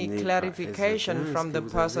seek any clarification from the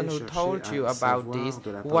person who told you about this?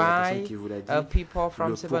 Why people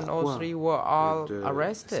from 703 were all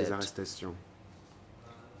arrested?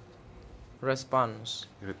 Response.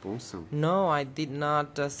 No, I did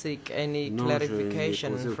not seek any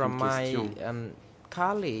clarification from my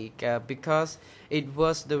colleague because it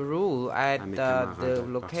was the rule at the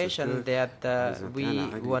location that we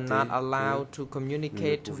were not allowed to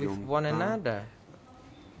communicate with one another.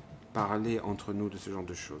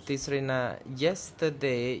 Tisrina,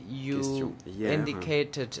 yesterday you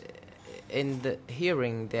indicated in the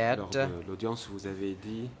hearing that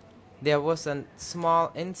there was a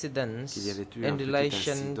small incident in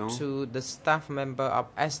relation to the staff member of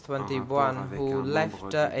S21 who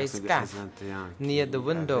left a scarf near the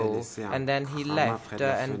window, and then he left,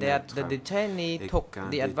 and that the detainee took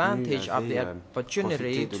the advantage of the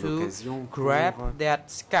opportunity to grab that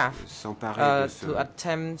scarf to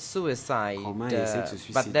attempt suicide.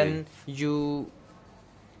 But then you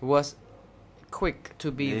was quick to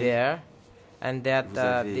be there, and that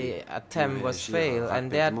the attempt was failed,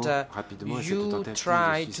 and that you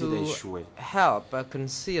try to help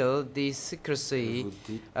conceal the secrecy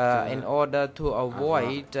in order to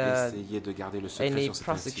avoid any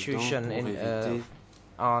prosecution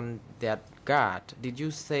on that guard. Did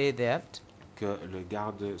you say that? Que le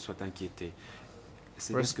garde soit inquiété.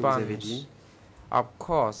 C'est bien ce que vous avez dit? Of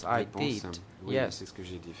course, I did. Oui, yes. C'est ce que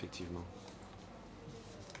j'ai dit, effectivement.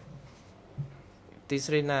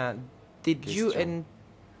 Tisrina, did you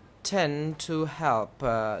intend to help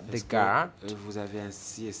the guard? Vous avez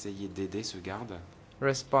ainsi essayé d'aider ce garde?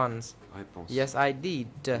 Response. Réponse. Yes, I did.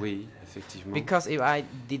 Oui, effectivement. Because if I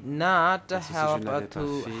did not help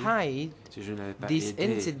to hide these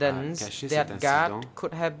incidents, that guard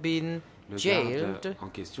could have been jailed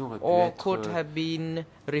or could have been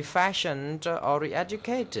refashioned or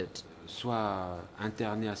re-educated. Soit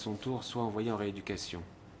interné à son tour, soit envoyé en rééducation.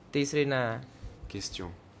 Tisrina.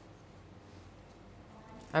 Question.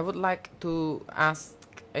 I would like to ask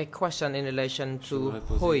a question in relation to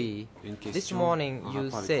Hoi. This morning you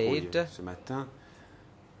said ce matin,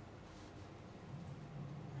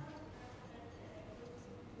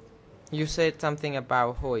 you said something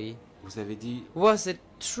about Hoi. Vous avez dit was it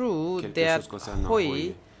true that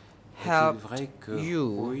Hoi helped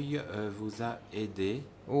you Hoi vous a aidé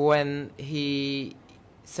when he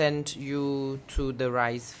sent you to the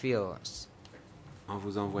rice fields? En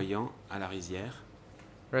vous envoyant à la rizière?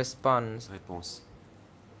 Response. Réponse.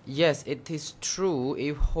 Yes, it is true.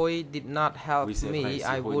 If Hoi did not help me, si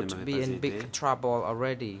I would be in aidé, big trouble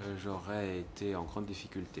already. J'aurais été en grande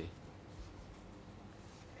difficulté.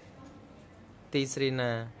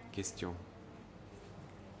 Tisrina. Question.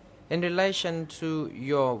 In relation to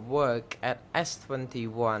your work at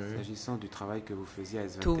S21, s'agissant du travail que vous faisiez à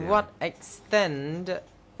S21, to what extent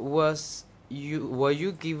were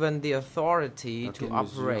you given the authority to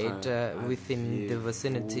operate within the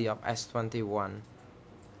vicinity of S21?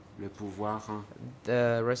 Le pouvoir.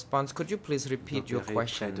 The response. Could you please repeat your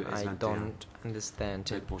question? I don't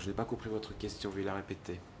understand it. Réponse. Je n'ai pas compris votre question. Veuillez la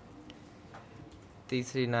répéter.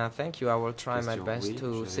 Tisrina, thank you. I will try my best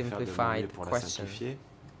to simplify the question.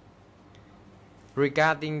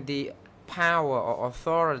 Regarding the power or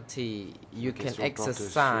authority you can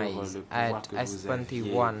exercise at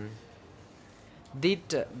S21,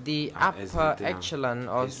 did the upper echelon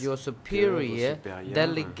of your superior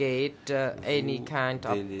delegate any kind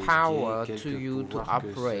of power to you to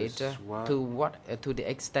operate to the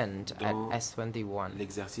extent at S21?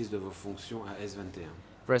 L'exercice de vos fonctions à S21.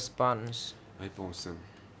 Response. Réponse.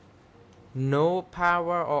 No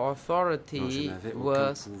power or authority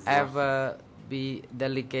was ever be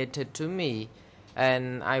delegated to me,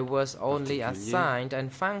 and I was only assigned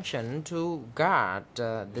and functioned to guard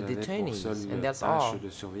the detainees, and that's all.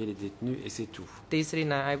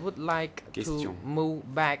 Tisrina, I would like to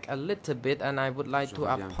move back a little bit, and I would like to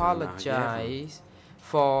apologize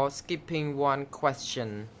for skipping one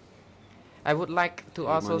question. I would like to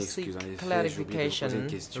also seek clarification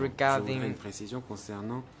regarding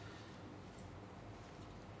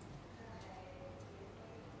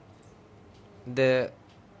the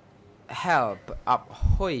help of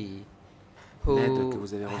Hoi, who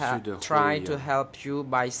tried to help you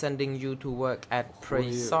by sending you to work at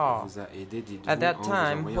Presaw. At that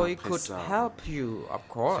time, Hoi could help you, of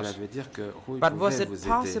course. But was it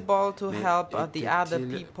possible to help the other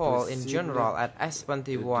people in general at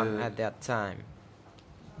S21 at that time?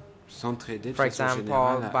 For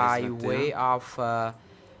example, by way of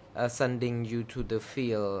sending you to the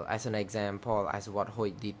field, as an example, as what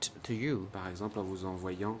Hoi did to you. Par exemple, en vous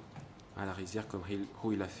envoyant à la rizière comme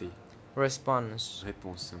Hoi l'a fait. Response.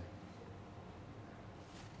 Réponse.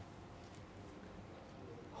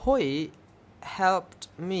 Hoi helped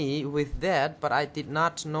me with that, but I did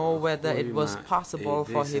not know whether it was possible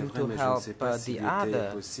for him to help the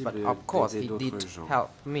other. But of course, he did help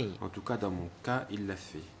me. En tout cas, dans mon cas, il l'a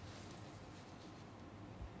fait.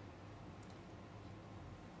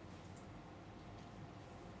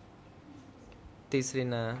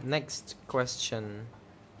 Tisrina, next question.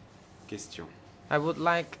 Question. I would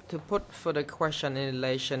like to put further question in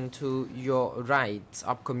relation to your rights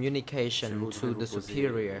of communication to the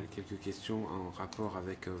superior. Quelques questions en rapport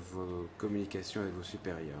avec vos communications avec vos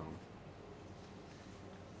supérieurs.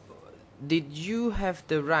 Did you have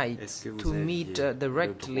the right to meet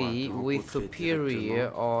directly with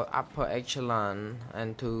superior or upper echelon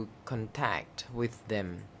and to contact with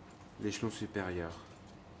them? L'échelon supérieur.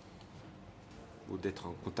 Ou d'être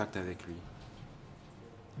en contact avec lui.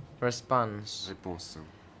 Response. Réponse.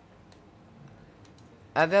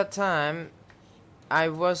 At that time, I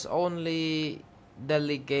was only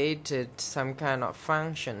delegated some kind of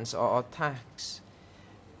functions or tasks.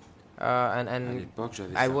 And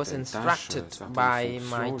I was instructed by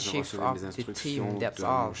my chief of the team, that's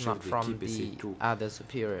all, not from the other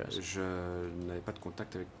superiors. Je n'avais pas de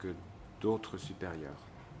contact avec d'autres supérieurs.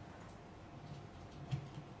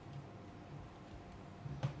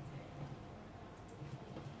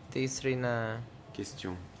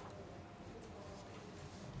 Question.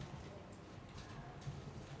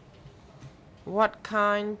 What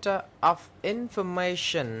kind of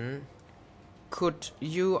information could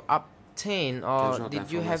you obtain, or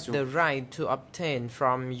did you have the right to obtain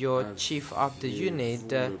from your chief of the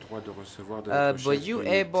unit? Were you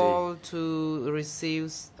able to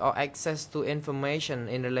receive or access to information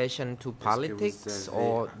in relation to politics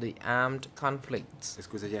or the armed conflicts? Est-ce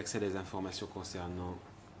que vous aviez accès à des informations concernant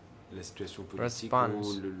la situation politique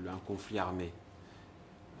ou un conflit armé?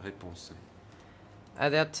 Réponse.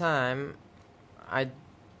 At that time,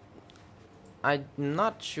 I'm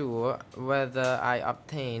not sure whether I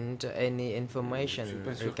obtained any information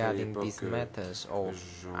regarding these matters, or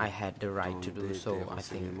I had the right to do so. I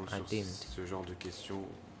think I didn't. Ce genre de questions,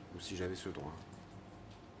 ou si j'avais ce droit.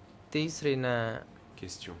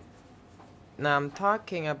 Question. Now I'm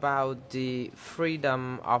talking about the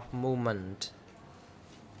freedom of movement.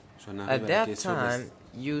 At that time,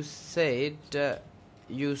 you said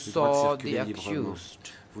you saw the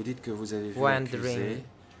accused Vous dites que vous avez vu wandering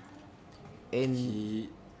in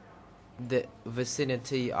the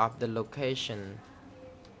vicinity of the location.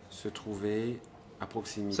 Se trouver à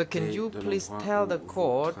proximité. So can you please tell the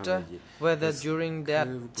court whether during that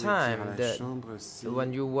time,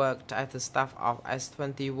 when you worked as the staff of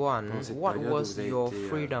S21, what was your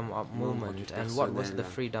freedom of movement and what was the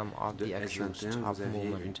freedom of the accused of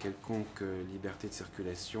movement? Une quelconque liberté de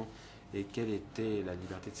circulation, et quelle était la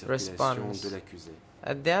liberté de circulation de l'accusé?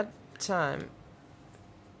 At that time,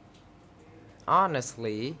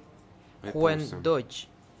 honestly, when Deutsch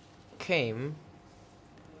came,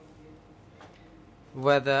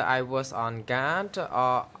 whether I was on guard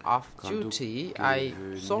or off duty, I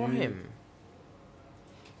saw him.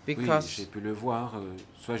 Because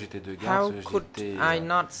how could I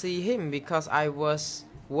not see him? Because I was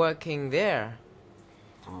working there.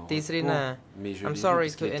 Tisrina, I'm sorry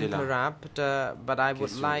to interrupt, but I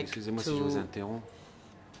would like to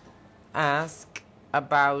ask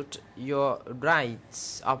about your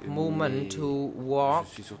rights of movement to walk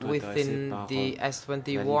within the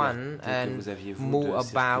S21 and move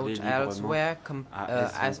about elsewhere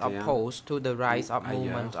as opposed to the rights of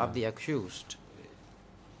movement of the accused.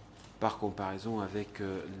 Par comparaison avec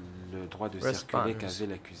le droit de circuler qu'avait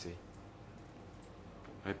l'accusé.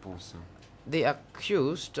 Réponse. The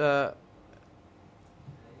accused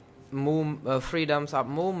freedoms of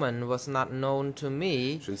movement was not known to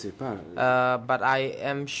me. Je ne sais pas. But I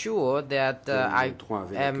am sure that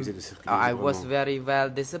I was very well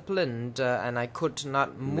disciplined and I could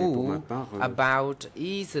not move about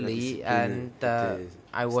easily, and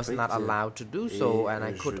I was not allowed to do so, and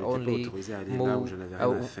I could only move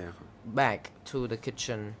back to the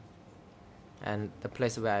kitchen and the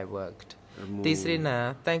place where I worked.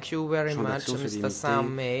 Tisrina, thank you very much, Mr.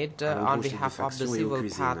 Saom Meth. On behalf of the civil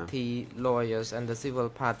party lawyers and the civil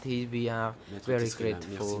party, we are very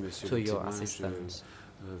grateful to your assistance.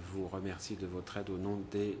 Vous remercie de votre aide au nom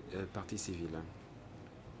des partis civils.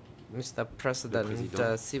 Mr. President,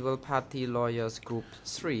 Civil Party Lawyers Group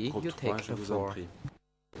 3, you take the floor.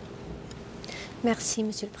 Merci,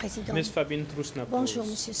 Monsieur le Président. Bonjour,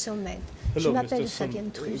 Monsieur Saom Meth. Je m'appelle Fabienne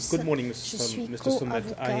Truss. Good morning, Je suis Mr. Saom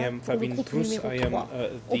Meth. I am Fabienne Truss. I am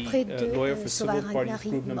the lawyer for Civil Parties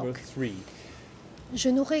Group number 3. Je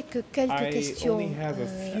n'aurai que quelques questions à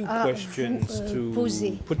vous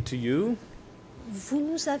poser. Put to you. Vous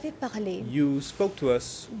nous avez parlé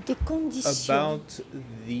des conditions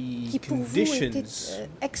qui pour vous étaient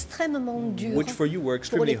extrêmement dures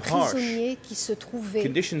pour les prisonniers qui se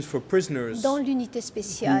trouvaient dans l'unité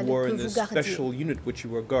spéciale que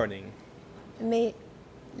vous gardiez. Mais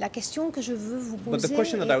la question que je veux vous poser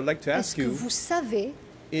est, est-ce que vous savez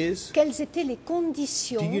quelles étaient les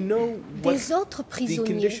conditions des autres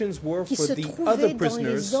prisonniers qui se trouvaient dans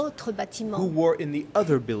les autres bâtiments?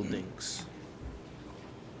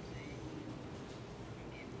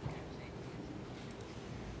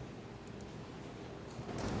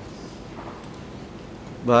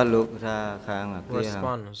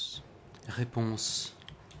 Response. Réponse.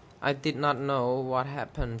 I did not know what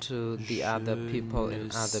happened to the other people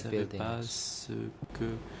in other buildings. Je ne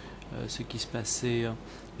savais pas ce qui se passait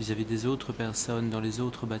vis-à-vis des autres personnes dans les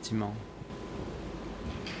autres bâtiments.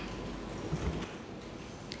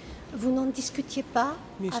 vous n'en discutiez pas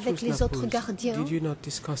avec les autres gardiens? Did you not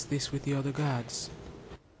discuss this with the other guards?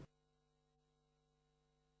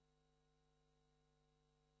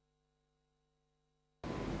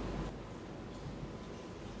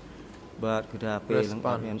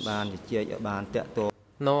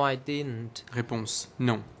 No, I didn't. Réponse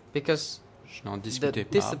non. Because je n'en the discutais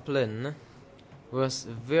pas. Discipline was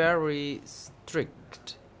very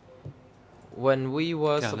strict when we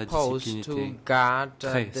were supposed to guard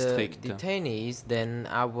the detainees. Then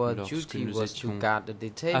our duty was to guard the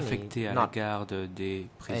detainees, affectés à la garde des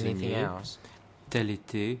prisonniers. Telle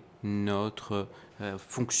était notre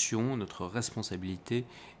fonction, notre responsabilité,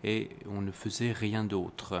 et on ne faisait rien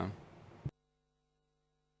d'autre.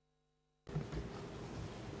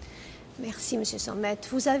 Merci, M. Saom Meth.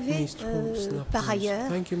 Vous avez par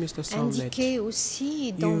ailleurs indiqué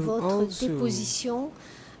aussi dans votre déposition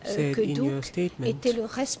que Duke était le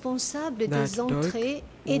responsable des entrées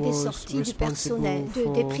et des sorties du personnel,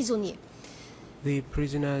 des prisonniers. Vous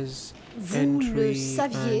le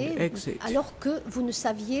saviez alors que vous ne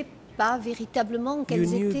saviez pas véritablement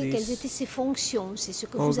quelles étaient ses fonctions. C'est ce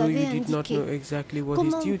que vous avez indiqué.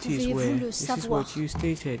 Comment pouviez-vous le savoir?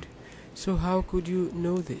 So how could you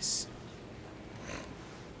know this?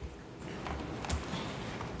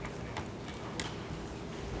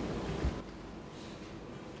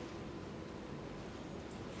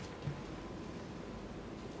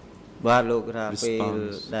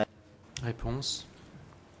 Réponse.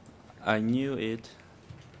 I knew it.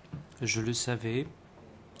 Je le savais.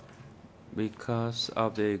 Because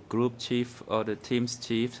of the group chief or the team's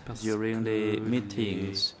chief during the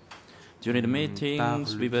meetings. During the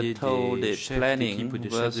meetings, we were told the planning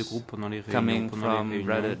was coming from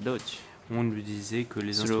Brother Dutch. On lui disait que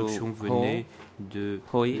les instructions venaient de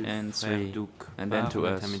frère Duc par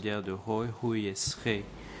l'intermédiaire de Roy, Hui et Sre.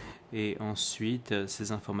 Et ensuite,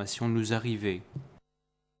 ces informations nous arrivaient.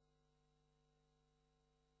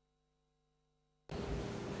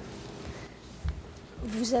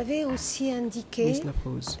 Vous avez aussi indiqué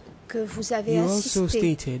que vous avez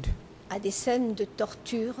assisté à des scènes de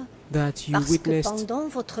torture parce que pendant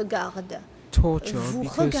votre garde, vous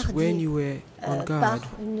regardiez par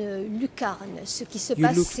une lucarne ce qui se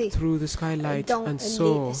passait dans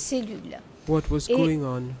les cellules. Et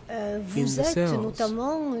vous êtes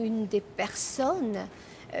notamment une des personnes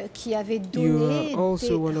qui avait donné des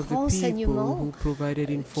renseignements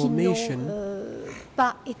qui n'ont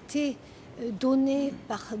pas été donnés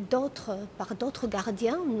par d'autres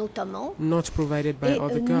gardiens, notamment,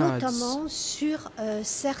 notamment sur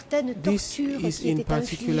certaines tortures qui étaient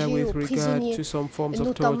infligées aux prisonniers,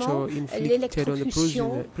 notamment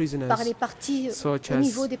l'électrocution par les parties, au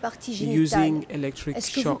niveau des parties génitales.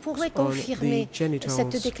 Est-ce que vous pourrez confirmer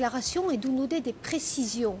cette déclaration et nous donner des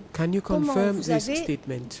précisions? Comment vous avez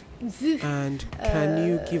vu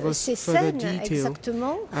ces scènes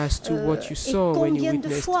exactement et combien de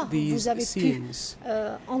fois vous avez pu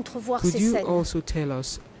entrevoir ces scènes? Could you also tell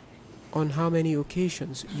us on how many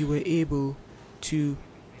occasions you were able to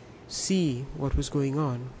see what was going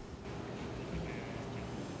on?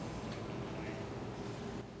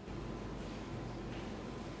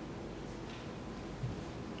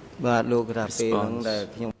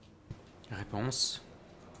 Réponse.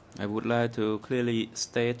 I would like to clearly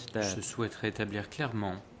state that je souhaiterais établir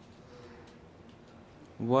clairement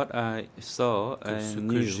what I saw ce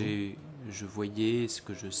que je voyais, ce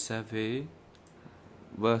que je savais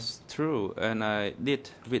was true, and I did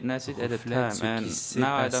witness it at the time, and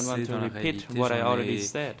now I don't want to repeat what I already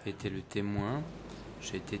said. Été le témoin.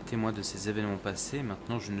 J'ai été témoin de ces événements passés.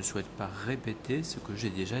 Maintenant, je ne souhaite pas répéter ce que j'ai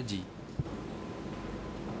déjà dit.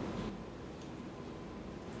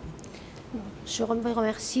 Je vous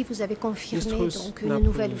remercie, vous avez confirmé donc une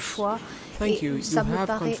nouvelle fois et ça me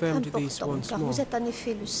paraît important car vous êtes en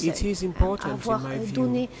effet le seul à avoir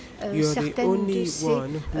donné certaines de ces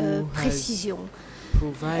précisions.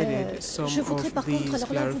 Je voudrais par contre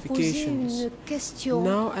alors là vous poser une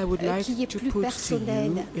question qui est plus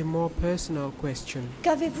personnelle.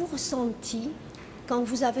 Qu'avez-vous ressenti quand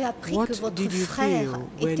vous avez appris que votre frère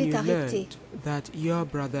était arrêté?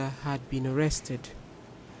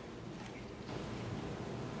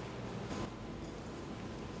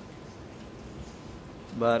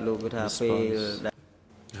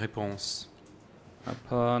 Réponse.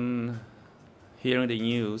 Upon hearing the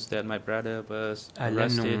news that my brother was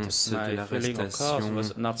arrested, my feeling of course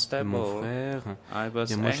was not stable. I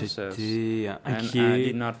was anxious and I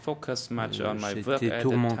did not focus much on my work at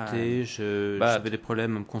the time. But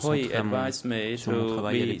Roy advised me to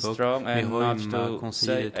be strong and not to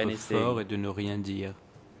say anything.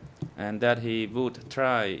 and that he would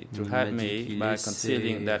try to help me by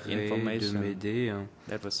concealing that information. De m'aider,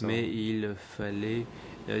 That was all. Mais il fallait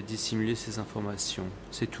dissimuler ces informations.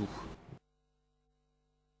 C'est tout.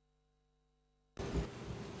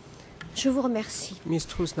 Je vous remercie. Ms.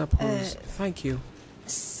 Trusnapoulos, thank you.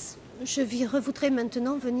 Je voudrais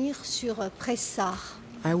maintenant venir sur Pressar.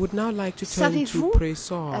 I would now like to turn to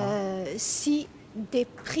Pressar. Savez-vous si des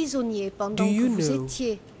prisonniers, pendant que vous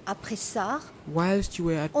étiez à Pressar, whilst you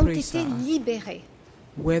were at ont été libérés?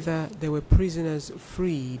 Whether there were prisoners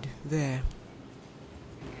freed there?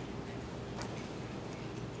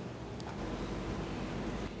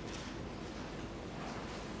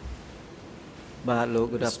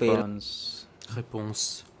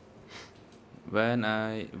 Réponse. When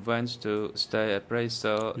I went to stay at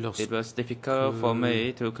Pressar, it was difficult for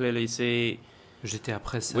me to clearly see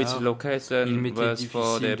which location was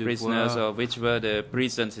for the prisoners or which were the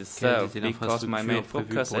prisons itself, because my main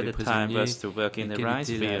focus at the time was to work in the rice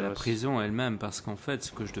fields. La prison elle-même, parce qu'en fait,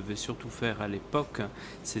 ce que je devais surtout faire à l'époque,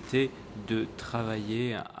 c'était de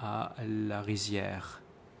travailler à la rizière.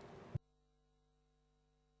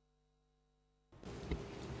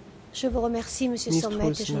 Je vous remercie, Monsieur Saom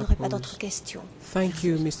Meth, et je n'aurai pas d'autres questions. Thank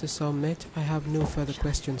you, Mr. Saom Meth. I have no further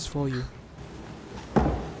questions for you.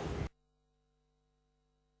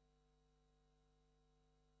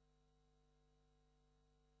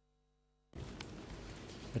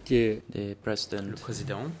 Le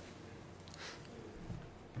président.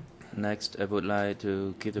 Next, I would like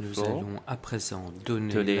to give the floor allons à présent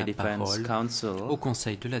donner la parole au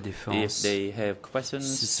Conseil de la Défense.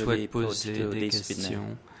 S'ils souhaitent poser des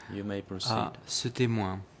questions à ce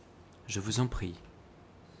témoin, je vous en prie.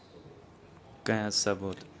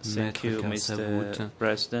 Thank you, Mr.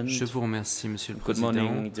 President. Je vous remercie, Monsieur le Good Président.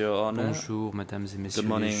 morning, Your Honor. Bonjour, Mesdames et Messieurs. Good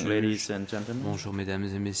morning, les ladies juges. and gentlemen. Bonjour, Mesdames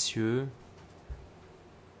et Messieurs.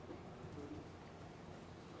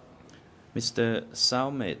 Mr.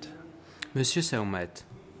 Saom Meth, Monsieur Saom Meth,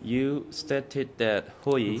 you stated that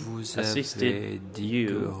Hoi vous assisted avez dit you,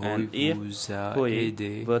 que and Hoi if vous a Hoi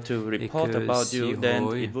aidé were to et report que about si you, then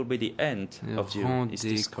Hoi it would be the end of you. Is rendait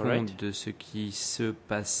this correct? compte de ce qui se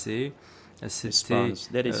passait, Response.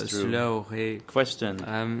 That is true. cela aurait Question.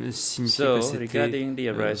 signifié So, que c'était regarding the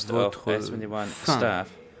arrest of votre S21 fin. staff,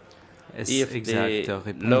 Est-ce if exact? the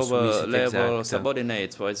Réponse lower oui, c'est level exact.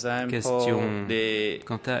 subordinates, for example, Question. the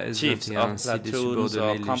Quant à chiefs S21, of si des platoons subordonnés,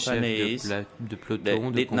 or les chefs companies de peloton, that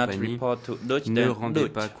de did not compagnie, report to Dutch, ne then rendaient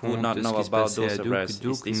Dutch pas would compte not de ce know qui se about passait à those Duke. arrests. Is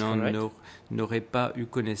Duke this correct? n'aurait pas eu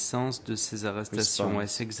connaissance de ces arrestations. Response.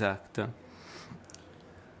 Est-ce exact?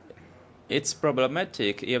 It's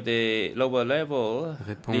problematic if the lower level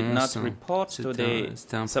did not Réponse. report to the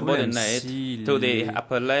C'est un problème subordinate si to the les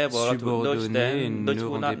upper level or to Dutch, subordonnés then Dutch ne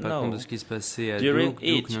would rendaient not pas compte know. de ce qui se passait à During Duke.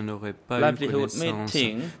 Duke each n'en aurait pas eu livelihood connaissance.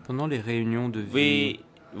 meeting, Pendant les réunions de vie,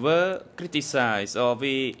 we were criticized or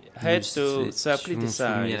we had nous to étions soumis à la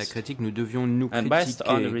self-criticize. critique, nous devions nous And based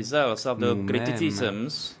on the critiquer results of the nous-mêmes.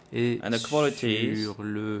 criticisms Et and the qualities, sur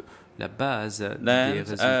la base des then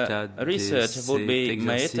résultats de research would cet be made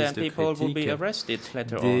exercice and de people would be critique, arrested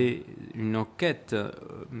later on. une enquête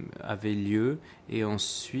avait lieu et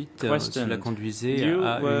ensuite Question. cela conduisait You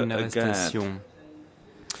à were une a arrestation.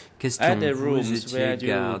 At Question, the vous rooms étiez where you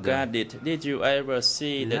garde. guarded, did you ever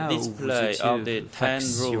see the Là où vous display étiez of the 10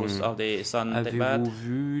 faction, rules of the Santebat? Avez-vous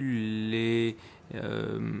vu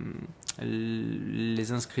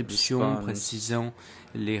les inscriptions Response. précisant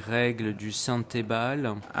les règles du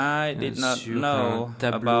Santebal I did not sur know un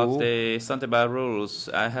tableau? about the Santebat rules.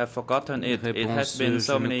 I have forgotten it. It has been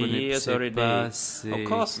so many years already. Of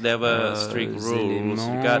course, there were strict rules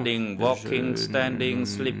regarding walking, standing,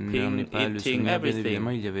 sleeping, eating, everything.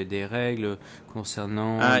 Évidemment, il y avait des règles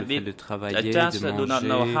concernant I le fait de did. travailler, I just de do not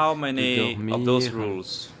know manger, how de many of those dormir.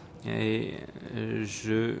 rules. Et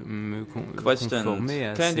je me Question. conformais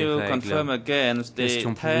à Can ces you règles. confirm against the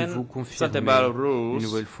Question, 10 pouvez-vous confirmer Santebal une rules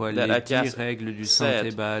nouvelle fois that les I 10 just règles du said?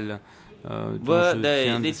 Santebal dont Were je they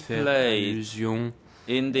viens de faire displayed allusion?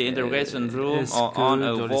 in the interrogation room Est-ce or que on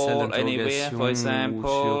a dans les salles wall anywhere? For d'interrogation example, ou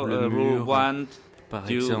sur le rule mur, 1, par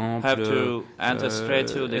you exemple, have to answer straight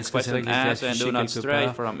to the est-ce que ces question règles étaient asked and affichées do not quelque stray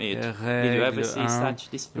part? from it. Did you Règle ever see 1, such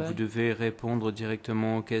display? vous devez répondre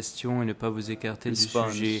directement aux questions et ne pas vous écarter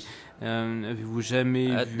Response. du sujet. Avez-vous jamais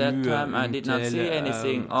At vu that time, I une did not see telle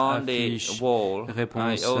anything on the affiche? wall. I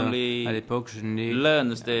Réponse. only À l'époque, je n'ai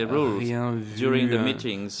learned the rules rien vu during the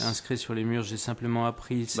meetings, inscrit sur les murs. J'ai simplement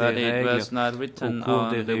appris ces but it règles was not au written cours on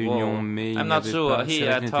des the réunions, wall. mais il I'm n'y not avait sure. pas, ces Here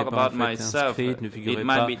I règles talk n'étaient pas en about fait myself. inscrites, ne It figuraient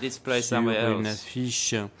might pas be displayed sur somewhere une else.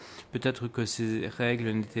 affiche. Peut-être que ces règles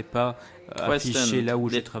n'étaient pas Question. affichées là où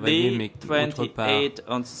je The travaillais, mais autre part. D28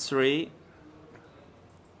 on 3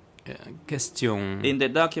 Question. In the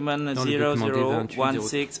document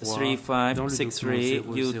 00163563,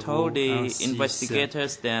 you told the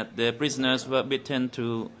investigators that the prisoners were bitten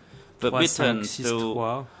to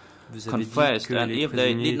confess, and if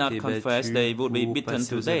they did not confess, they would be beaten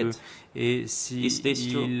to death. Et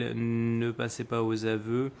s'ils ne passaient pas aux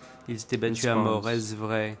aveux, ils étaient battus à mort. Est-ce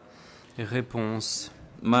vrai? Réponse.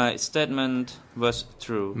 My statement was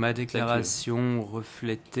true. Ma déclaration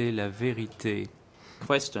reflétait la vérité.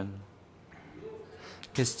 Question.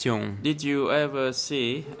 Question. Did you ever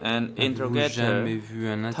see an interrogator jamais vu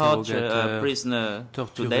un interrogateur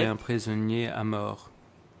torturer un prisonnier à mort?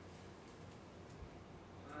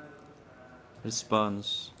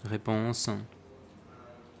 Response. Réponse.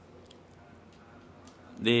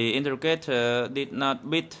 The interrogator did not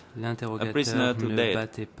beat a prisoner to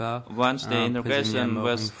death. Once the interrogation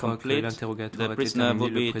was complete, the prisoner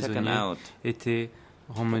would be taken out.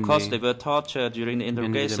 Of course, they were tortured during the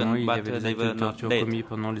interrogation, but they were not dead.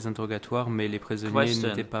 Pendant les interrogatoires, mais les prisonniers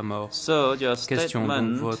n'étaient pas morts. So your Question.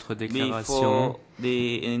 Donc, votre déclaration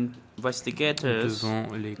investigators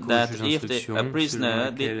that if a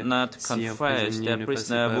prisoner did not confess, the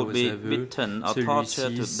prisoner would be beaten or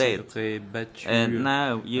tortured to death. And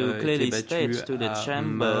now you clearly state to the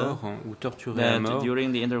chamber that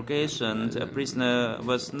during the interrogation, a prisoner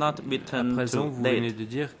was not beaten to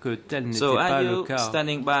death. So are you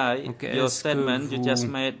standing by your statement you just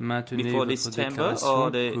made before this chamber or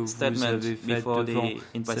the statement before the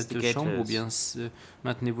investigators?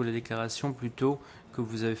 Maintenez-vous la déclaration plutôt que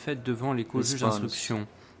vous avez faite devant les co-juges d'instruction?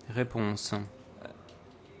 Réponse.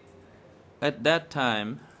 At that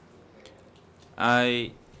time,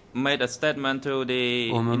 I made a statement to the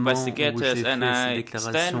investigators and I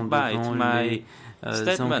stand by my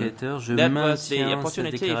statement. That was the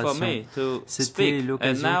opportunity for me to speak,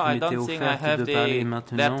 and now I don't think I have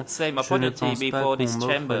that same opportunity before this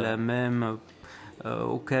chamber.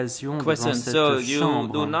 Occasion Question. So you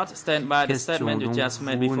do not stand by the statement you just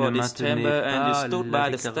made before this chamber, and you stood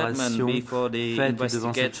by the statement before the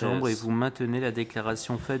investigators. Et vous maintenez la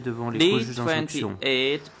déclaration faite devant les co-juges d'instruction.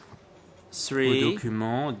 Au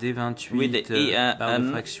document D28 par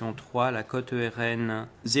fraction 3, la cote ERN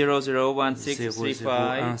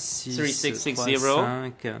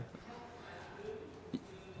 0016353660.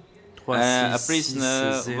 A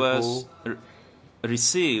prisoner was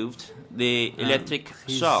received the electric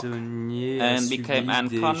shock and became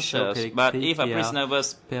unconscious. But if a prisoner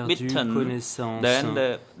was beaten, then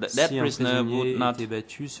that prisoner would not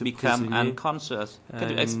become unconscious. Can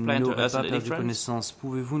you explain to us the difference?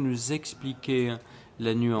 Pouvez-vous nous expliquer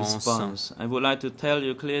la nuance? Response. I would like to tell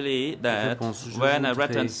you clearly that when a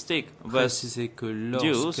rattan stick was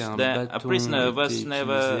used, that a prisoner was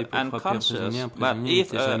never unconscious. But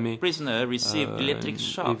if a prisoner received electric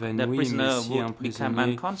shock, the prisoner would become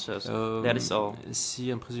unconscious. That is all.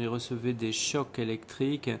 Si un prisonnier recevait des chocs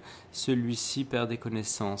électriques, celui-ci perdait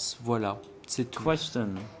connaissance. Voilà, c'est tout.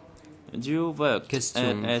 Question. You worked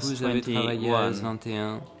Question. at Vous avez travaillé à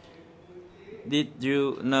S21. Did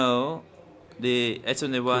you know the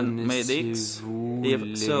S21 medics?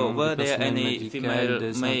 If so, were there any female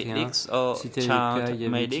medics or child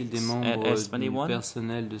medics at S21?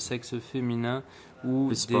 Personnel de sexe féminin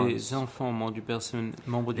ou des enfants membres du personnel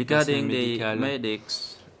médical?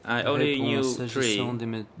 Medics, I only knew 3,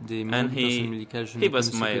 and he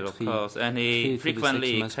was male, of course, and he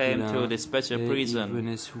frequently came to the special prison.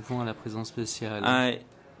 I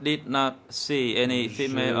did not see any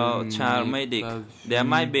female or child medic. There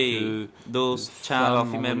might be those child or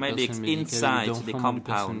female medics inside the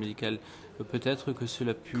compound. Peut-être que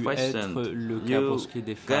cela pu être le cas pour ce qui est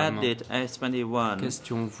des femmes.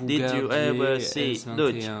 Question. Vous Did you ever see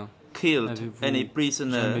Dutch killed any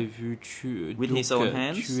prisoner with his own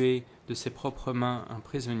hands? Tuer de ses propres mains un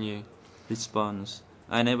prisonnier? Response.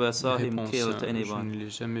 I never saw him kill anyone. Je ne l'ai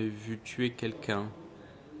jamais vu tuer quelqu'un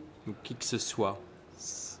ou qui que ce soit.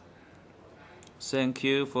 Thank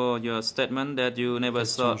you for your statement that you never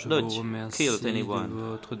saw Dutch killed anyone.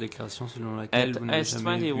 Votre déclaration selon laquelle vous n'avez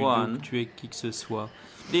jamais vu Dutch tuer qui que ce soit.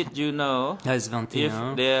 Did you know if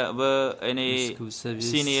there were any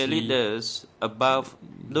senior leaders above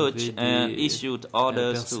Dutch and issued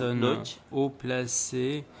orders to Dutch? Haut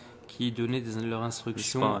placés qui donnaient leurs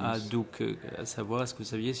instructions à Duc, à savoir, est-ce que vous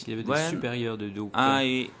saviez s'il y avait des supérieurs de Duc?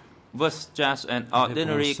 was just an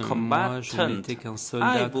ordinary combatant,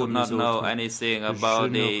 I would not know anything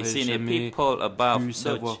about the senior people above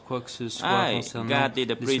Dutch. I guarded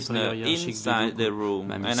the prisoner inside the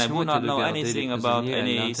room, and I would not know anything about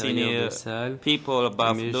any senior people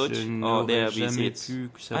above Dutch or their visits.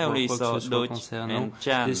 I only saw Dutch and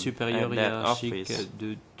Chan at that office.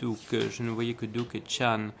 Je ne voyais que Duke et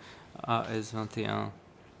Chan à S21.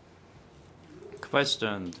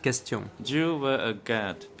 Question. You were a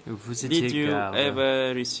guard. Vous étiez Did you garde.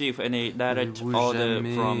 ever receive any direct order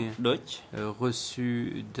from Dutch?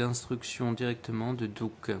 Reçu d'instructions directement de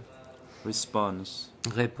Duke. Réponse.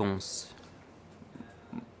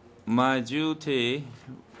 My duty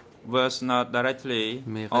was not directly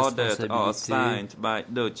ordered or assigned by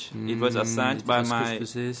Dutch. It was assigned by my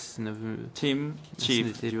team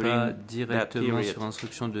chief during that period. Sur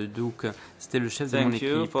instruction de Duke. C'était le chef de mon Thank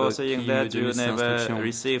you équipe for qui saying me that donnait you ces never instructions.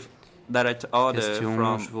 received direct order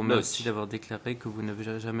from Je vous remercie d'avoir déclaré que vous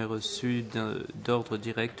n'avez jamais reçu d'ordre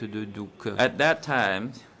direct de Duke. At that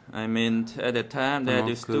time, I mean, at the time that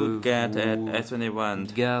you stood guard at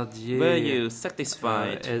S21, were you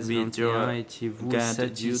satisfied with your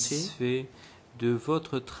guard duty? De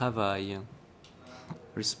votre travail?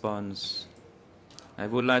 Response. I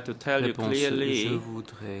would like to tell you Je clearly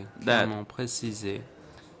voudrais that clairement préciser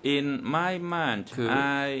in my mind,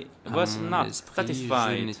 I was not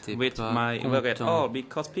satisfied with my work at all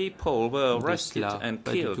because people were arrested and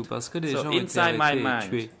killed. So inside my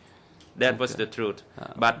mind, that was the truth.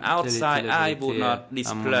 But outside, I would not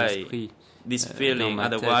display this feeling,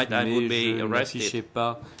 otherwise I would be arrested.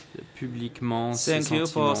 Thank you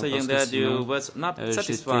for saying that you was not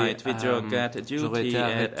satisfied with your guard duty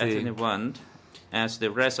at S21, as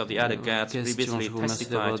the rest of the other guards previously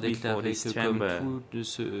testified before this chamber.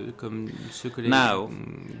 Now,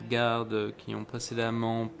 gardes qui ont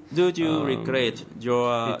précédemment do you regret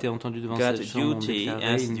your été entendus devant guard cette chambre duty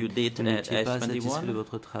as you did vous at n'étiez pas satisfait de S21?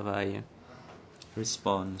 votre travail?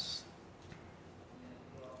 Response.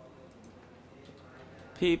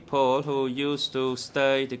 People who used to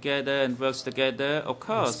stay together and work together, of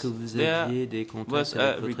course, there was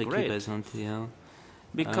a regret.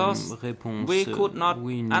 Because we could not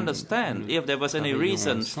understand if there was any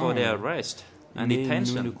reason for their arrest and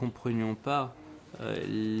detention. Nous ne comprenions pas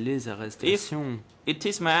les arrestations. It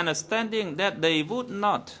is my understanding that they would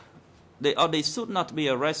not, they should not be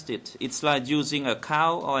arrested. It's like using a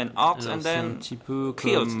cow or an ox and then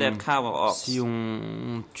kills that cow or ox. Si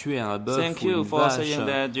on tuait un bœuf Thank ou you une for vache, saying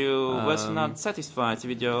that you was not satisfied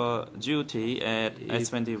with your duty at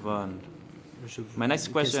S21. My next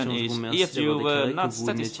question is, if you were not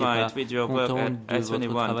satisfied with your work at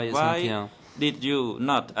S21, why did you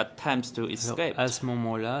not attempt to escape? À ce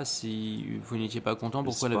moment-là, si vous n'étiez pas content,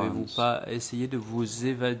 pourquoi n'avez-vous pas essayé de vous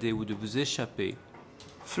évader ou de vous échapper?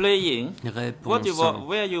 Fleeing?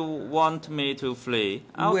 Where you want me to flee?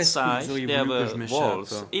 Outside there were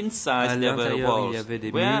walls. Inside there were walls.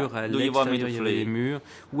 Where do you want me to flee?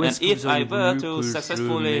 And if I were to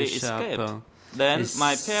successfully escape, then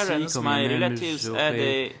my parents, my relatives at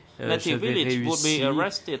the native village would be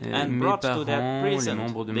arrested and brought to that prison.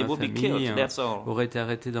 They would be killed, that's all. Auraient été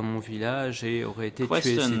arrêtés dans mon village et auraient été tués,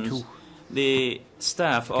 c'est tout. The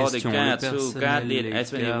staff or the guards who guarded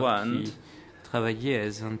S21 travaillaient à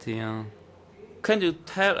S21. Can you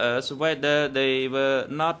tell us whether they were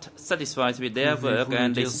not satisfied with their work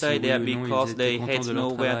and they stay there because they had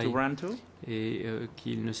nowhere to run to? Et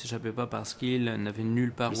qu'ils ne s'échappaient pas parce qu'ils n'avaient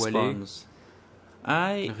nulle part où aller?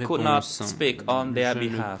 I could not speak on their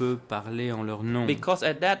behalf je ne peux parler en leur nom because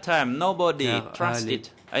at that time nobody trusted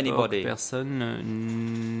anybody.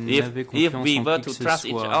 Personne if we were to trust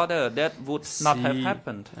each soit. other, that would not have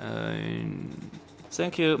happened.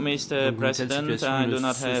 Thank you, Mr. President. I do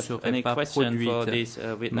not have any question for this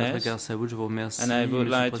witness, and I would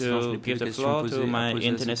like to give the floor to my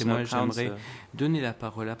international counsel. Donner la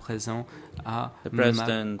parole à présent à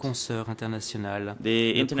ma consoeur internationale.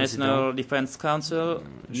 The International Defense Council,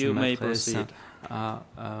 you may proceed.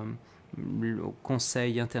 Au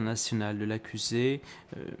Conseil international de l'accusé,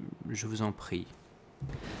 je vous en prie.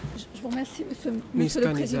 Je vous remercie, Monsieur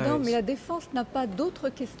le Président, mais la défense n'a pas d'autres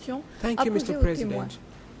questions à poser au témoin.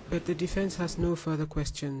 But the defense has no further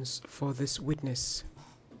questions for this witness.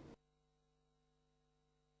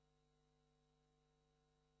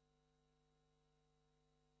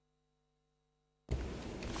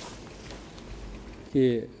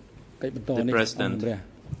 The President,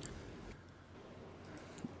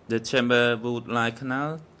 the chamber would like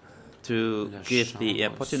now to give the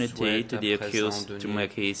opportunity to the accused to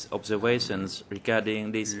make his observations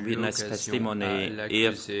regarding this witness testimony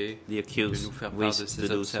if the accused wishes to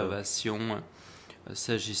do so.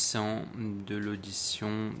 s'agissant de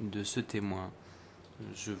l'audition de ce témoin.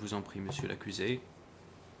 Je vous en prie, monsieur l'accusé.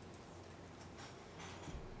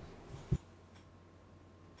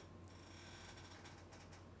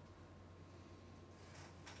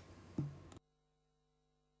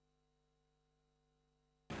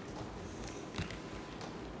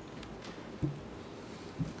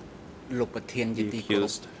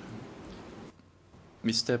 Accused.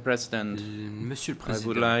 Mr. President, Monsieur le I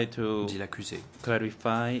would Président, like to dit l'accusé,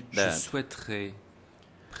 clarify je that souhaiterais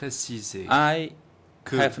préciser I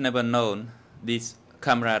que have never known this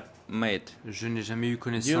comrade Meth. je n'ai jamais eu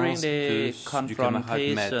During connaissance the du camarade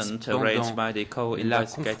Meth. confrontation raised Pendant by the la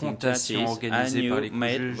co-investigating confrontation judges, I organisée par les knew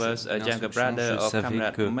Meth juges was a younger d'instruction, brother je of savais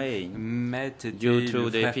comrade que Main. Meth due était to le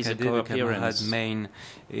the frère physical cadet de camarade appearance. Main,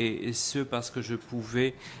 et ce parce que je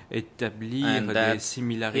pouvais établir And that des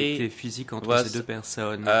similarités he physiques entre was ces deux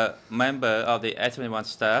personnes. A member of the S21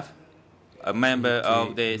 staff, a member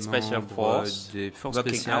of the special force, des forces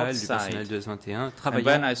working spéciales, du outside. personnel de 21, And when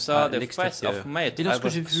travaillant I saw à the face l'extérieur. of Meth, Et I lorsque was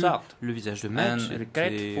j'ai vu shocked le visage de Meth, and j'étais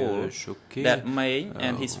regretful choqué, that May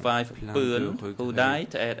and his wife plein de Boone, who regrets,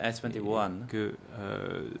 died at S21, que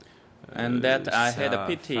and that I had a sa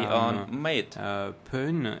pity femme, on Meth,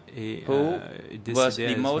 Peun est who was décédée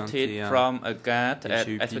à demoted S21. from a guard Et at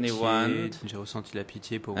j'ai eu S21 pitié, j'ai ressenti la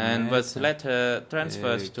pitié pour and Meth, was later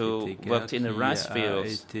transferred qui to était work in the qui rice a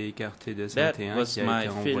fields. été écarté de That S21, was qui a my été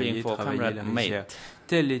feeling envoyé for travailler comrade la rizière. Meth.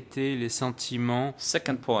 Tels étaient les sentiments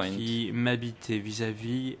Second point, qui m'habitaient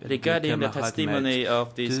vis-à-vis de regarding the camarade testimony Meth.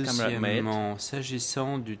 of this comrade Meth, Deuxièmement,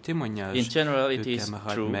 s'agissant du témoignage in general it de is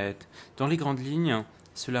camarade true. Meth, dans les grandes lignes,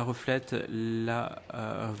 cela reflète la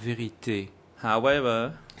vérité.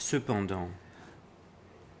 However, Cependant,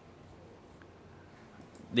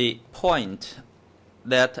 the point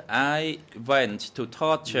that I went to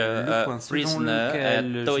torture le a point selon prisoner at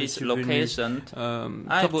lequel je Toy's suis venu location,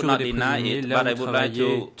 I would torturer not des deny prisonniers it, là but I où would like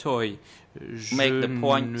travaillait to Toy. make the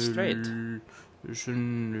point straight. Je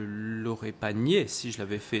ne l'aurais pas nié si je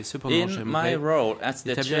l'avais fait. Cependant, In my j'aimerais role as the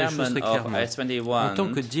établir les choses chairman très of clairement. En tant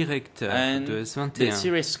que S21 directeur and de the S21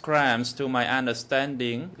 serious crimes to my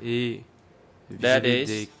understanding, et that vis-à-vis is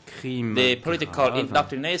des crimes the political graves,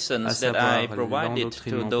 indoctrinations à that I savoir provided to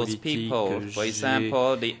those l'endoctrinement people. politique For que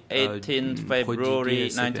example, the 18th prodigué February à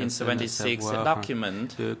ces personnes, à 1976 savoir, document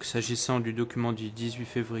s'agissant du document du 18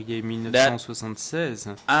 février 1976,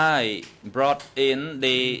 I brought in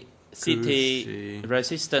the city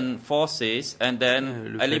resistant forces and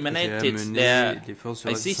then eliminated their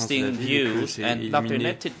existing views and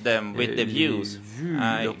indoctrinated them with the views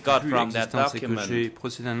I got from that document.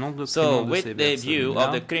 So with the view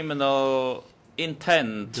of the criminal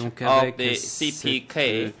intent of the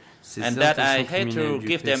CPK, and that I had to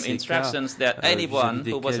give them instructions that anyone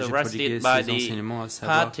who was arrested by the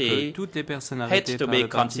party had to be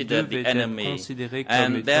considered the enemy,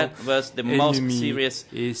 and that was the most serious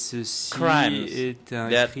crime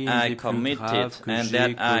that I committed, and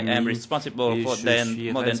that I am responsible for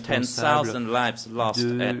then more than 10,000 lives lost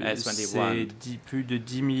at S21.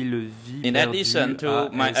 In addition to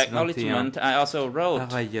my acknowledgement, I also wrote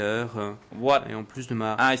what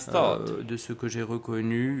I thought, de ce que j'ai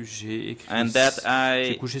reconnu, j'ai écrit, and that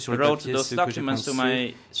I couché sur le wrote papier those ce que j'ai documents to pensé,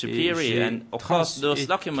 my superior, and of course those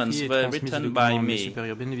documents were written by me.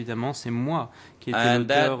 Bien évidemment, c'est moi qui étais And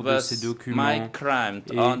that l'auteur de ces was documents. my crime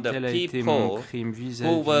Et on the tel a été mon people crime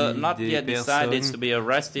who were vis-à-vis not des yet decided to be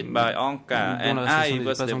arrested by Anka, dont and la I répression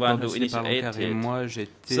was n'était the pas encore one who décidée par Anka, et initiated. moi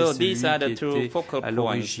j'étais So celui these are the qui two était focal à points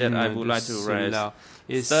l'origine that I would de like to raise. cela.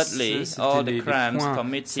 Et Thirdly, c'était all the les crimes points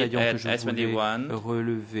committed saillants at que je voulais S21,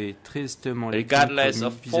 relever. Tristement, les regardless crimes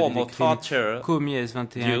of vis-à-vis form des of crimes torture commis à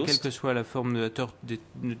S21, used, quelle que soit la forme de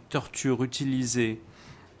torture utilisée,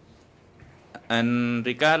 and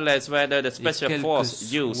regardless whether the special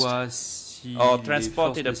force used or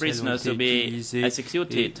transported the prisoners to be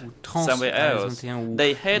executed somewhere else,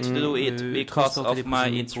 they had to do it because of my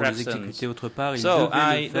instructions. So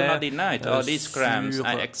I do not deny all these crimes,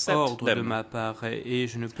 I accept them.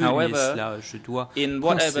 However, in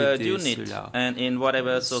whatever unit and in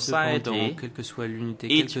whatever society,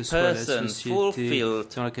 each person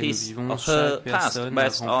fulfilled his or her task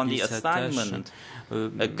based on the assignment.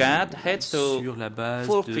 A guard had to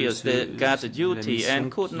fulfill the guard duty and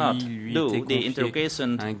could not do the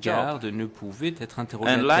interrogation job.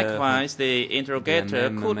 And likewise, the interrogator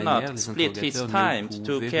could not split his time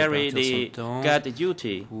to carry the guard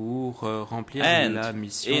duty. And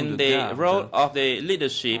in the role of the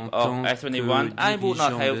leadership of S21,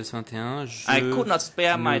 I could not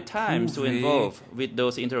spare my time to involve with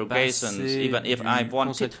those interrogations, even if I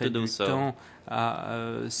wanted to do so.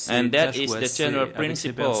 And that is the general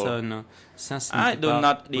principle. I do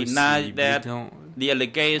not deny that the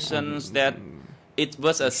allegations that it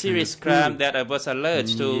was a serious crime that I was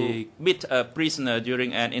alleged to beat a prisoner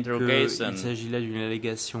during an interrogation.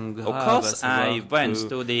 Of course, I went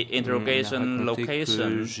to the interrogation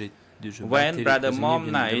location when Brother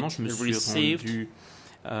Mom Knight received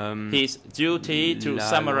his duty to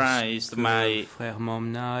summarize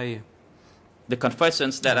the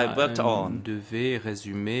confessions that I worked on.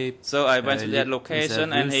 So I went to that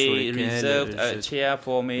location and he reserved a chair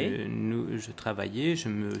for me. And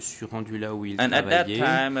at that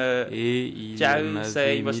time, Chao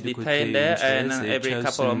said he was detained there, and every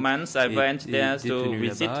couple of months I went there to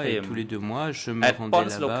visit him. At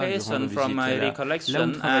Pon's location, from my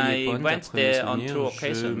recollection, I went there on 2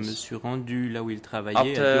 occasions.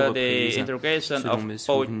 After the interrogation of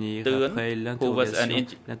Po Tuan,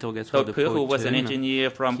 who was an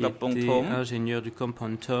engineer from Kampong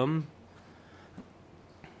Thom.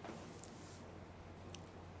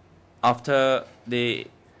 After the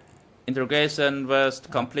interrogation was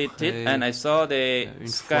completed and I saw the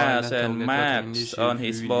scars and marks on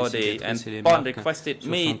his body, and Pon requested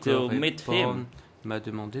me to meet him.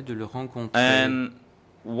 And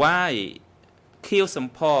why Khieu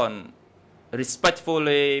Samphan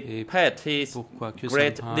respectfully paid his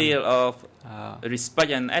great deal of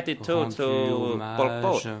respect and attitude to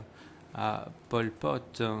Pol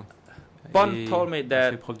Pot. Pon told me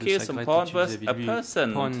that Khieu Samphan was a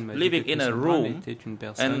person living in a room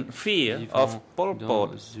and fear of Pol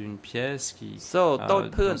Pot. So Toi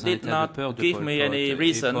Phuen did not give me any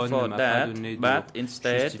reason for that, but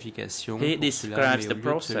instead he describes the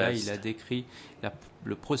process.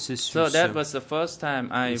 So that was the first time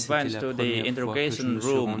I went to the interrogation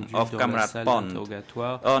room of Comrade Pon.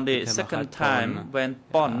 On the second time, when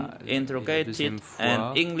Pon interrogated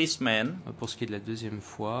an Englishman,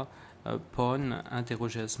 Pon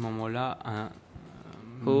interrogeait à ce moment-là un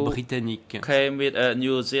Britannique came with a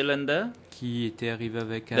New Zealander, qui était arrivé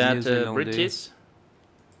avec un Néo-Zélandais.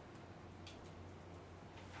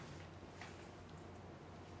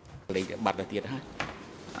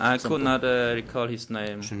 I could not recall his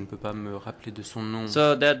name. Je ne peux pas me rappeler de son nom.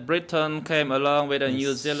 So that Briton came along with a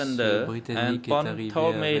New Zealander, and Pon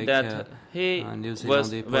told me that he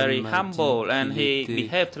was very humble and he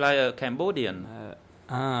behaved like a Cambodian.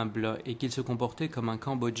 Humble, et qu'il se comportait comme un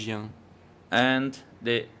Cambodgien. And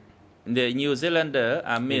the New Zealander,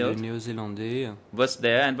 Amil, was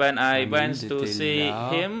there, and when I went to see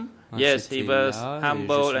him, yes, he was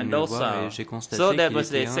humble and docile. So that was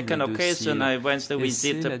the second occasion I went to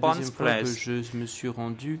visit Pon's place.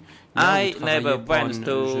 I never went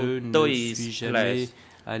to Toi's place.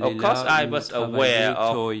 Of course, I was aware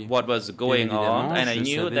of what was going on, and I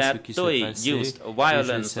knew that Toi used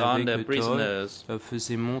violence on the prisoners. But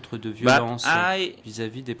I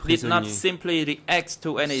did not simply react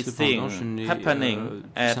to anything happening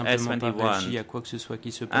at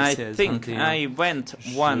S21. I think I went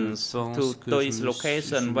once to Toi's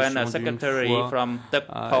location when a secretary from Tep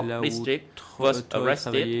Pok district was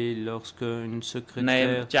arrested,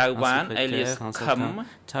 named Chao Wan alias Kham.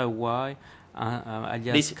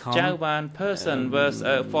 This Chao Wan person was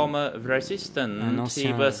a former resistant.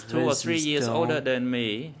 He was 2 or 3 years older than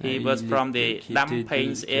me. He was from the Dam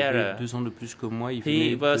Pains era.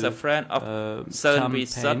 He was a friend of Sơn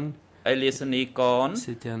Visat, alias Nikon,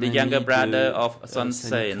 the younger brother of Son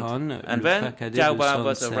Sen. And when Chao Wan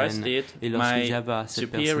was arrested, my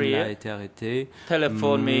superior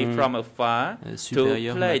telephoned me from afar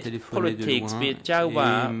to play politics with Chao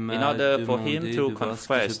Wan in order for him to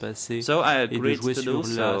confess. So I agreed to do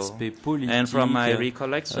so. And from my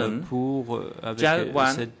recollection, Chao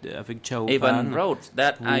Wan even wrote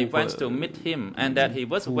that I went to meet him and that he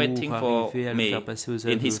was waiting for me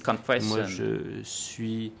in his confession.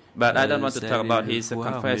 But I don't want to talk about his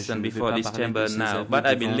confession before this chamber now. But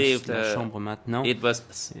I believe it was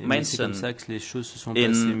mentioned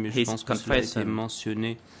in his confession.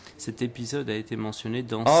 Cet épisode a été mentionné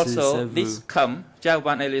dans ses aveux. Also, this Kham, Chao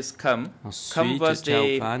Wan alias Kham, Kham was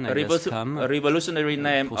the revolutionary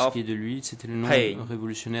name of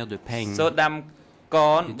Pain. So Dam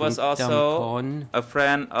Kon was also a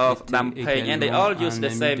friend of Dam Pain, and they all used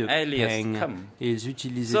the same alias Kham.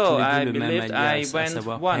 So I believed I went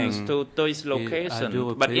once to Toi's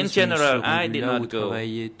location, but in general I did not go.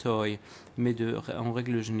 Mais en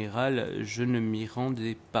règle générale, je ne m'y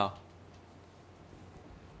rendais pas.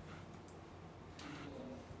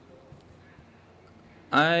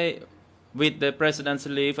 I with the President's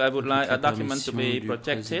leave, I would like a document to be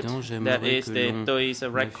projected. That is the TOEIC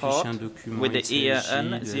record with the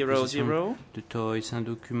EAN 00 de TOEIC, un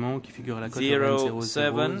document qui figure à la cote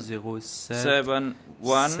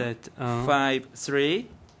 077153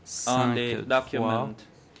 on the document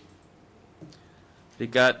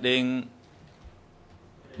regarding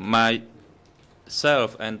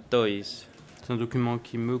myself and TOEIC. C'est un document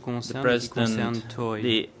qui me concerne, qui concerne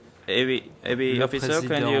TOEIC. Every officer,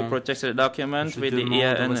 can you project the document with the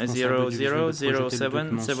EAN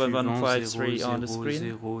 00077153 on the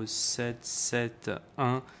screen?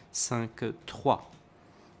 0771153.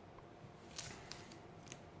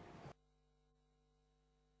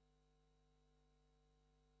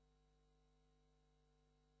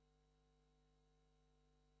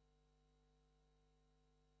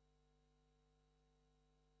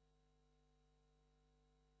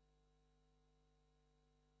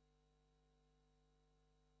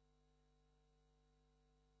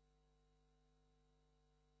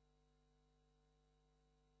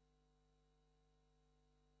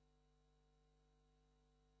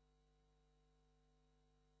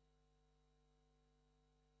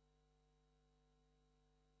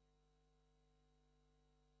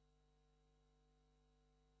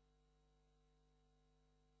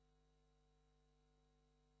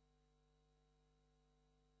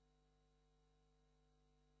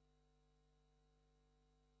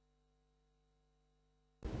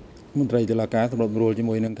 The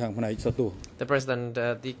President,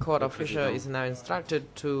 the court official is now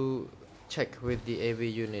instructed to check with the AV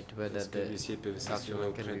unit whether the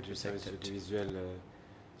document can be protected.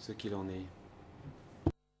 Ce qu'il en est.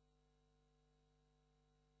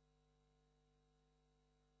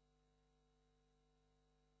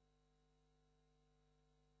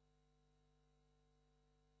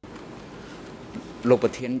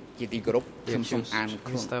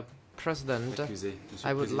 Mr. President,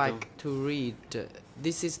 I would like to read.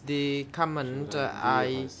 This is the comment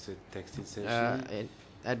I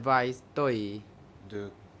advised TOEIC.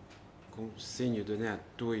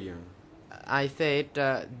 I said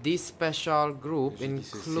this special group,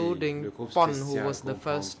 including Pon, who was the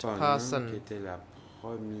first person.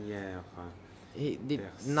 He did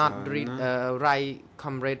not write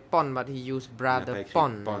Comrade Pon, but he used Brother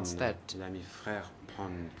Pon instead.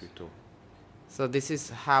 So this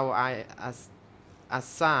is how I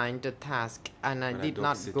assigned the task, and I did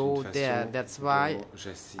not go there. That's why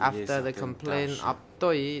after the complaint of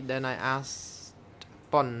TOEIC, then I asked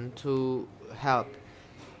Pon to help.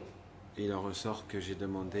 Il en ressort que j'ai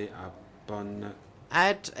demandé à Pon.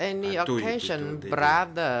 At any occasion,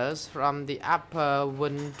 brothers from the upper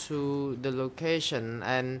went to the location,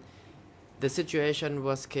 and the situation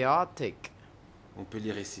was chaotic. On peut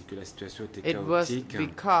lire ici que la situation était chaotique. It was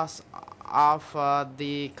because of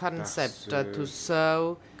the concept to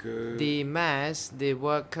serve the mass, the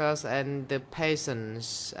workers, and the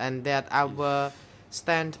peasants, and that our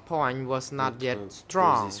standpoint was not yet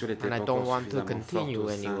strong, and I don't want to continue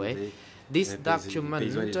anyway. This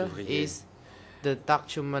document is the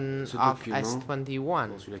document of S21,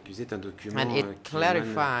 and it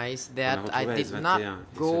clarifies that I did not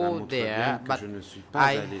go there, but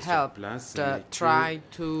I helped try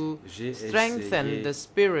to strengthen the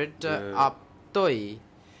spirit of TOEIC.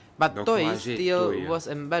 But TOEIC still was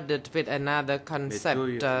embedded with another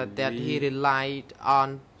concept that he relied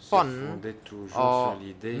on Pon or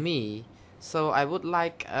me. So I would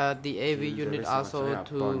like the AV unit also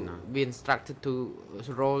to be instructed to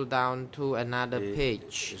roll down to another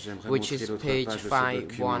page, which is page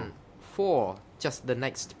 514, just the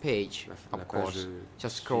next page, of course.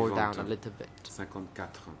 Just scroll down a little bit. 54.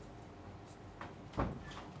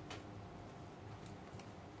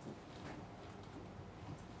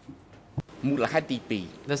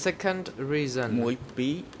 The second reason,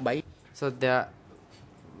 so there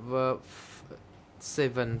were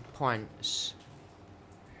 7 points.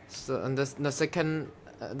 So on the second,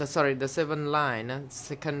 the 7th line,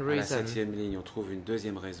 second reason. À la 7e ligne, on trouve une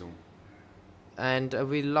deuxième raison. And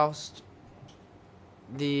we lost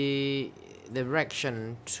the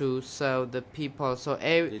direction to serve the people. So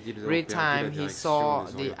every time he saw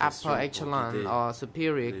the upper echelon or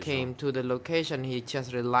superior came to the location, he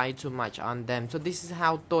just relied too much on them. So this is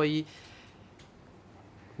how TOEIC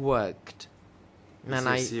worked. And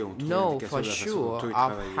I know for sure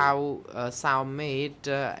of how Saom Meth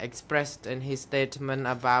expressed in his statement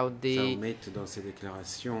about the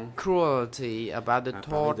cruelty, about the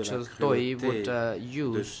tortures TOEIC would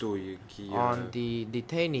use on the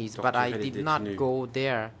detainees, but I did not go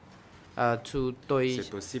there. to Toi's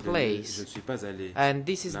place. And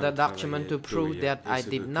this is the document to prove that I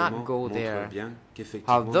did not go there.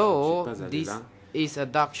 Although this is a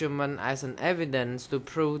document as an evidence to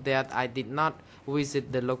prove that I did not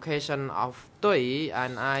visit the location of Toi,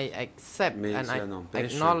 and I accept and I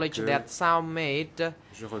acknowledge that Saom Meth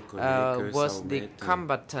was the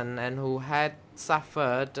combatant and who had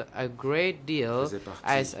suffered a great deal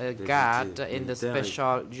as a guard in the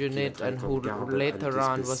special unit and who later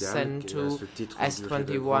on was sent to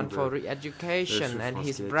S21 for re-education, and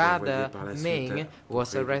his brother Ming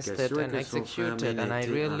was arrested and executed, and I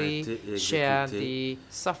really share the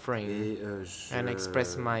suffering and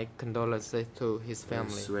express my condolences to his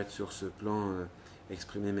family.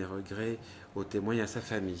 Exprimer mes regrets aux témoins et à sa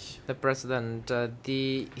famille. The President,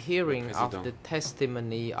 the hearing of the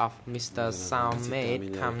testimony of Mr. Saom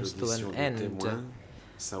Meth comes to an end.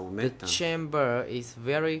 The Chamber is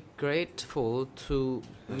very grateful to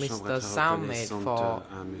Mr. Saom Meth for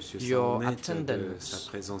your attendance,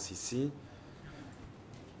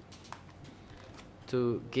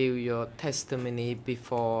 to give your testimony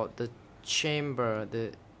before the Chamber,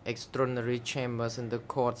 the extraordinary chambers in the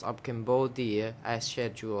courts of Cambodia as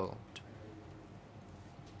scheduled.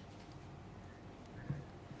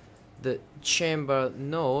 The chamber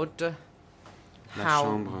note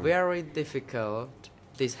how very difficult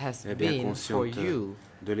this has been for you.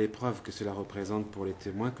 De l'épreuve que cela représente pour les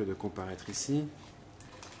témoins que de comparaître ici.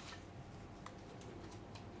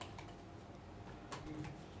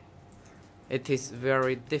 It is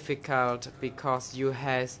very difficult because you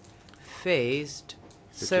have faced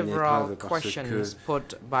several questions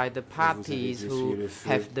put by the parties who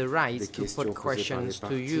have the right to put questions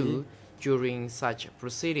to you during such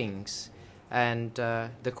proceedings, and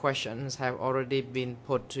the questions have already been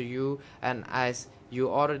put to you, and as you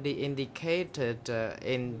already indicated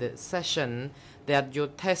in the session that your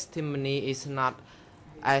testimony is not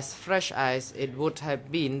as fresh as it would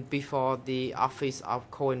have been before the Office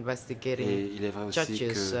of Co-Investigating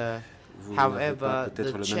Judges. However,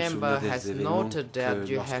 the Chamber has noted that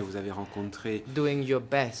you have doing your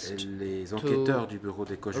best to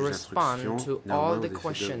respond to all the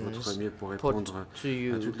questions put to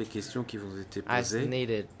you as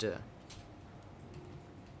needed.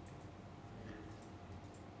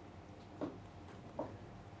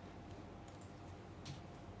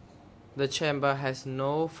 The Chamber has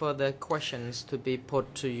no further questions to be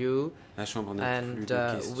put to you, and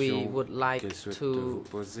we would like to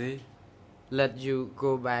let you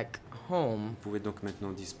go back home.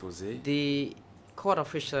 The court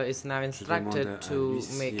official is now instructed to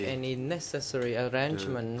make any necessary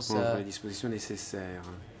arrangements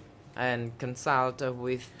and consult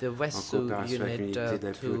with the vessel unit to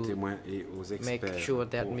make sure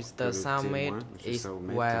that Mr. Saom Meth is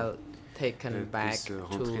well taken back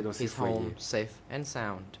to his home safe and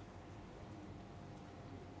sound.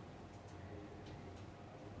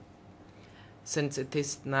 Since it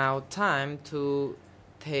is now time to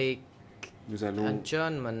take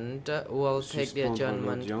adjournment, we'll take the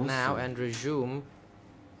adjournment now and resume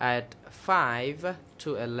at 5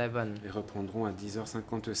 to 11. Et reprendrons à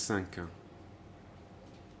 10h55.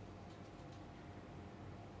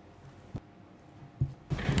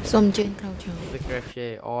 The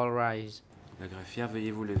greffier, all rise. La greffière,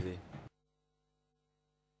 veuillez vous lever.